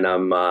 And then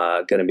I'm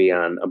going to be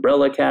on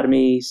Umbrella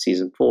Academy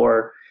season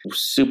 4.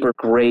 Super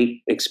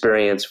great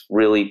experience,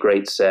 really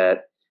great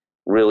set,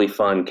 really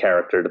fun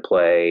character to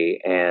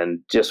play, and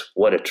just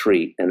what a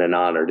treat and an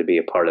honor to be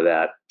a part of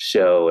that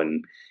show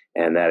and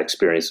that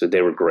experience. So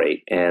they were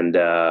great. And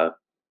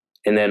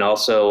then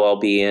also I'll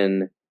be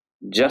in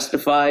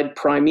Justified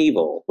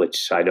Primeval,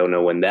 which I don't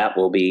know when that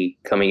will be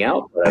coming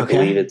out, but I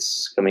believe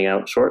it's coming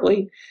out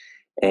shortly.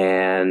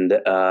 And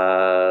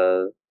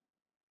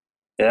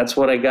that's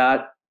what I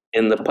got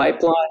in the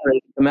pipeline ready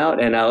to come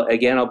out. And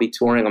I'll be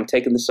touring. I'm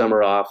taking the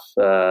summer off,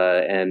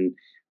 but I'm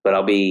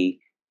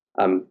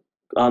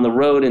on the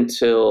road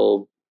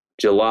until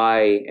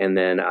July, and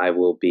then I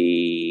will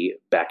be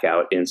back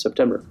out in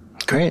September.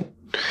 Great.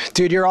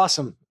 Dude, you're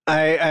awesome.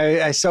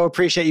 I so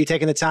appreciate you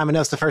taking the time. I know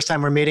it's the first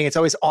time we're meeting. It's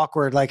always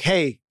awkward. Like,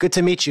 hey, good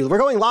to meet you. We're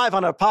going live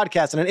on a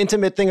podcast and an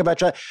intimate thing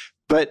about you.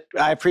 But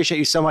I appreciate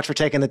you so much for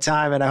taking the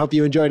time, and I hope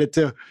you enjoyed it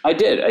too. I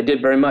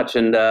did very much.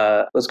 And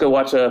let's go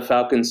watch a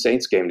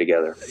Falcons-Saints game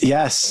together.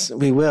 Yes,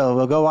 we will.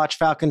 We'll go watch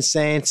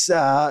Falcons-Saints.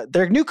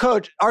 Their new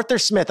coach, Arthur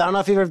Smith. I don't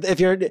know if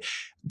you're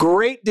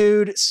great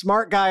dude,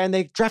 smart guy, and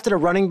they drafted a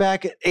running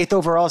back, 8th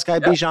overall, this guy,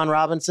 Bijan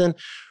Robinson,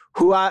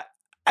 who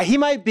he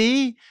might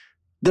be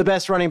the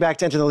best running back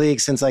to enter the league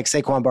since like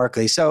Saquon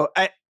Barkley. So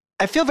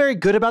I feel very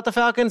good about the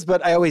Falcons,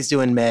 but I always do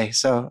in May.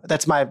 So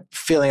that's my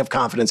feeling of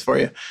confidence for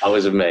you.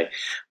 Always in May.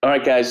 All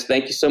right, guys.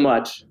 Thank you so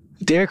much.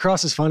 David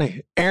Cross is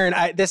funny. Aaron,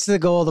 this is the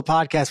goal of the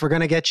podcast. We're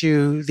going to get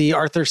you the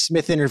Arthur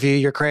Smith interview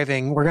you're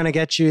craving. We're going to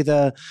get you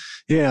the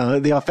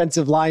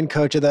offensive line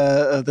coach of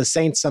the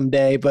Saints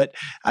someday. But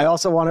I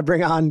also want to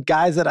bring on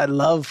guys that I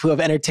love who have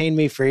entertained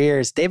me for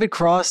years. David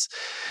Cross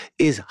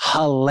is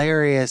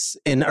hilarious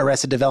in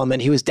Arrested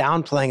Development. He was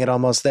downplaying it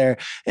almost there.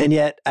 And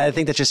yet I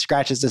think that just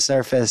scratches the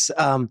surface.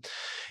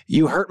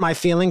 You Hurt My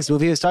Feelings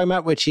movie he was talking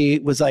about, which he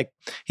was like,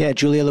 yeah,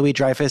 Julia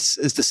Louis-Dreyfus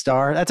is the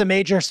star. That's a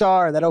major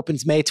star. That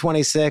opens May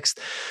 26th.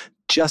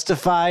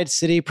 Justified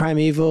City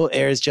Primeval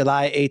airs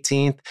July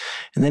 18th.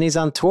 And then he's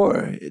on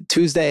tour.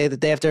 Tuesday, the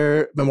day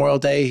after Memorial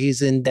Day,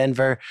 he's in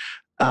Denver,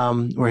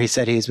 where he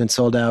said he's been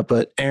sold out.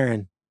 But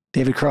Aaron,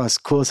 David Cross,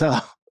 cool as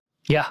hell.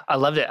 Yeah, I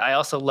loved it. I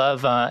also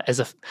love, as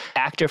an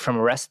actor from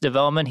Arrested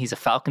Development, he's a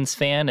Falcons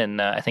fan.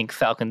 And I think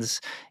Falcons...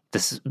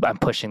 I'm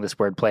pushing this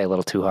wordplay a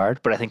little too hard,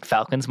 but I think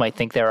Falcons might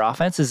think their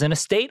offense is in a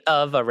state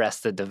of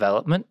Arrested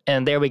Development.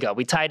 And there we go.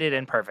 We tied it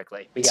in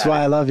perfectly. That's why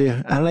I love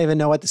you. I don't even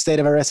know what the state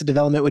of Arrested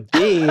Development would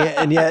be,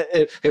 and yet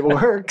it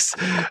works.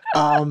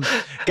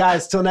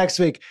 Guys, till next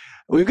week.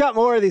 We've got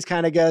more of these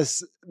kind of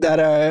guests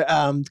that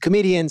are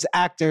comedians,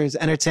 actors,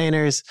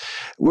 entertainers.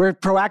 We're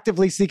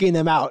proactively seeking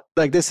them out.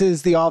 Like, this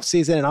is the off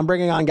season, and I'm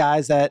bringing on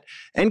guys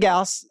and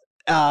gals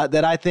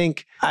that I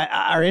think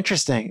are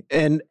interesting.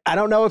 And I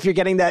don't know if you're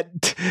getting that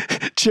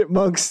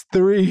Chipmunks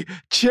 3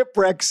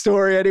 Chipwreck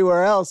story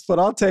anywhere else, but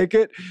I'll take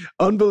it.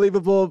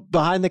 Unbelievable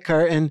behind the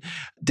curtain.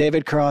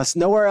 David Cross.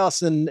 Nowhere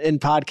else in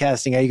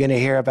podcasting are you going to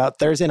hear about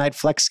Thursday night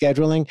flex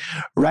scheduling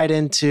right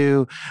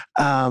into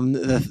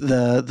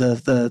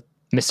the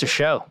Mr.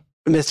 Show.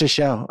 Mr.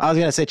 Show. I was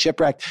going to say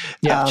Chipwreck.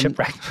 Yeah,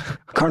 Chipwreck.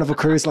 Carnival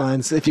Cruise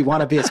Lines. If you want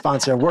to be a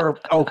sponsor, we're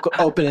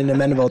open and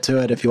amenable to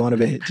it if you want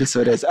to be, just so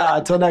it is.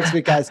 Until next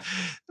week, guys.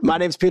 My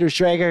name's Peter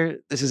Schrager.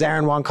 This is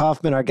Aaron Wong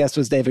Kaufman. Our guest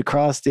was David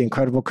Cross, the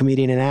incredible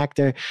comedian and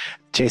actor.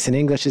 Jason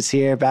English is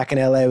here. Back in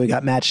LA, we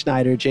got Matt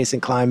Schneider,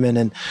 Jason Kleinman,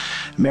 and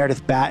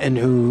Meredith Batten,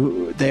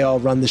 who they all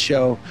run the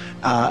show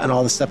and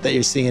all the stuff that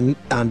you're seeing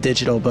on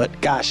digital. But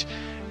gosh,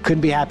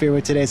 couldn't be happier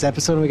with today's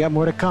episode, and we got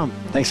more to come.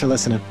 Thanks for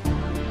listening.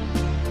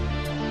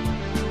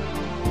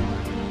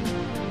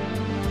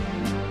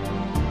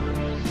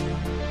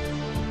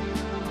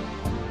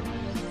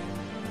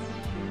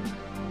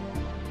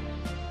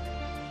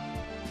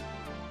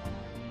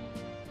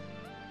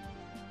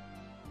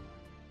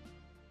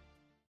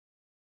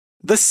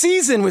 The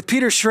Season with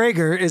Peter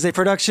Schrager is a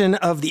production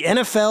of the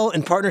NFL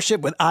in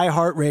partnership with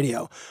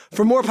iHeartRadio.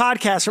 For more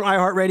podcasts from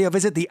iHeartRadio,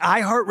 visit the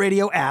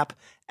iHeartRadio app,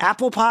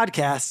 Apple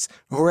Podcasts,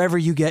 or wherever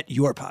you get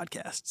your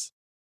podcasts.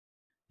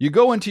 You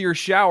go into your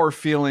shower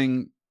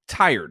feeling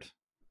tired,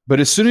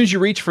 but as soon as you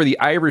reach for the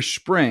Irish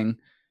Spring,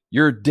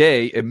 your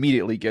day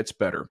immediately gets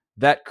better.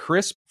 That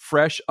crisp,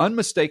 fresh,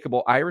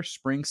 unmistakable Irish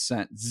Spring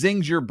scent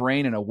zings your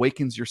brain and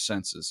awakens your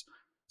senses.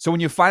 So when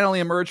you finally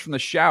emerge from the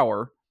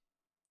shower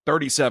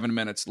 37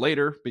 minutes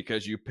later,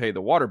 because you pay the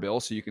water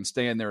bill so you can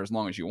stay in there as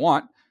long as you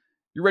want,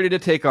 you're ready to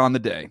take on the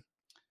day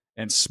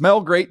and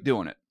smell great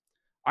doing it.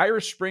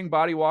 Irish Spring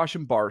Body Wash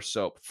and Bar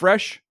Soap.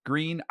 Fresh,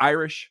 green,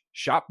 Irish.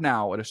 Shop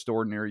now at a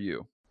store near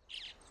you.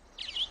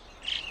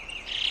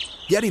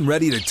 Getting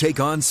ready to take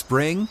on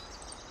spring?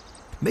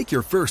 Make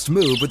your first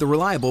move with the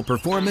reliable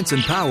performance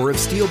and power of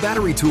Steel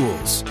battery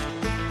tools.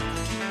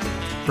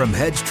 From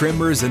hedge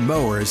trimmers and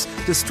mowers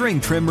to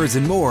string trimmers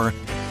and more,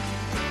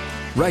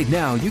 right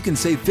now you can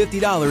save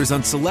 $50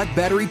 on select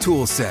battery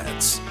tool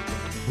sets.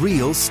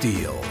 Real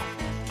Steel.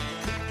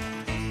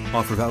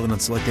 Offer valid on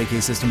select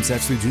AK system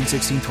sets through June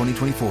 16,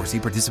 2024. See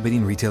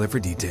participating retailer for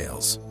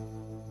details.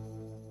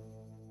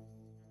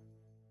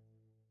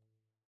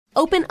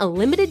 Open a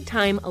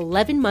limited-time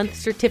 11-month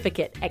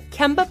certificate at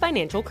Kemba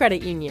Financial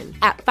Credit Union.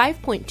 At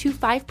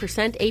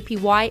 5.25%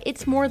 APY,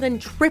 it's more than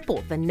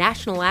triple the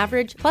national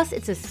average, plus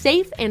it's a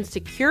safe and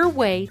secure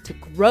way to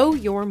grow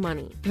your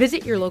money.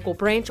 Visit your local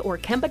branch or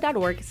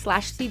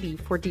kemba.org/CD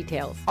for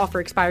details.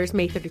 Offer expires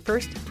May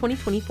 31st,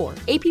 2024.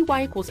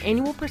 APY equals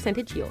annual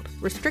percentage yield.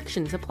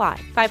 Restrictions apply.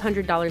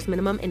 $500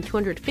 minimum and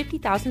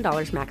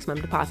 $250,000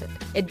 maximum deposit.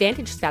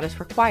 Advantage status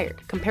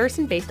required.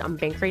 Comparison based on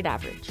bank rate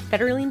average.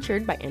 Federally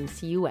insured by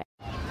NCUA.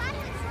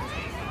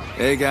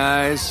 Hey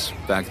guys,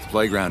 back at the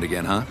playground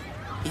again, huh?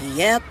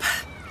 Yep.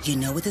 You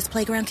know what this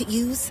playground could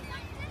use?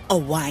 A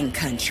wine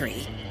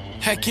country.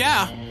 Heck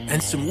yeah,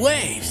 and some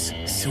waves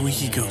so we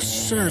could go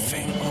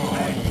surfing.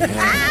 Oh,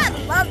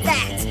 yeah. Love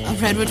that. A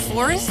redwood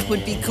forest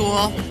would be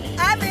cool.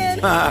 I'm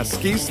in.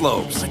 Ski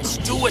slopes. Let's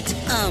do it.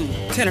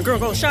 Can a girl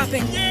go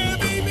shopping? Yeah,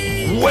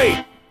 baby.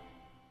 Wait!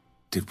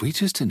 Did we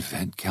just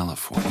invent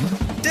California?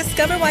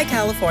 Discover why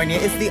California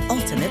is the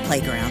ultimate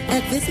playground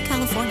at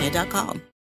visitcalifornia.com.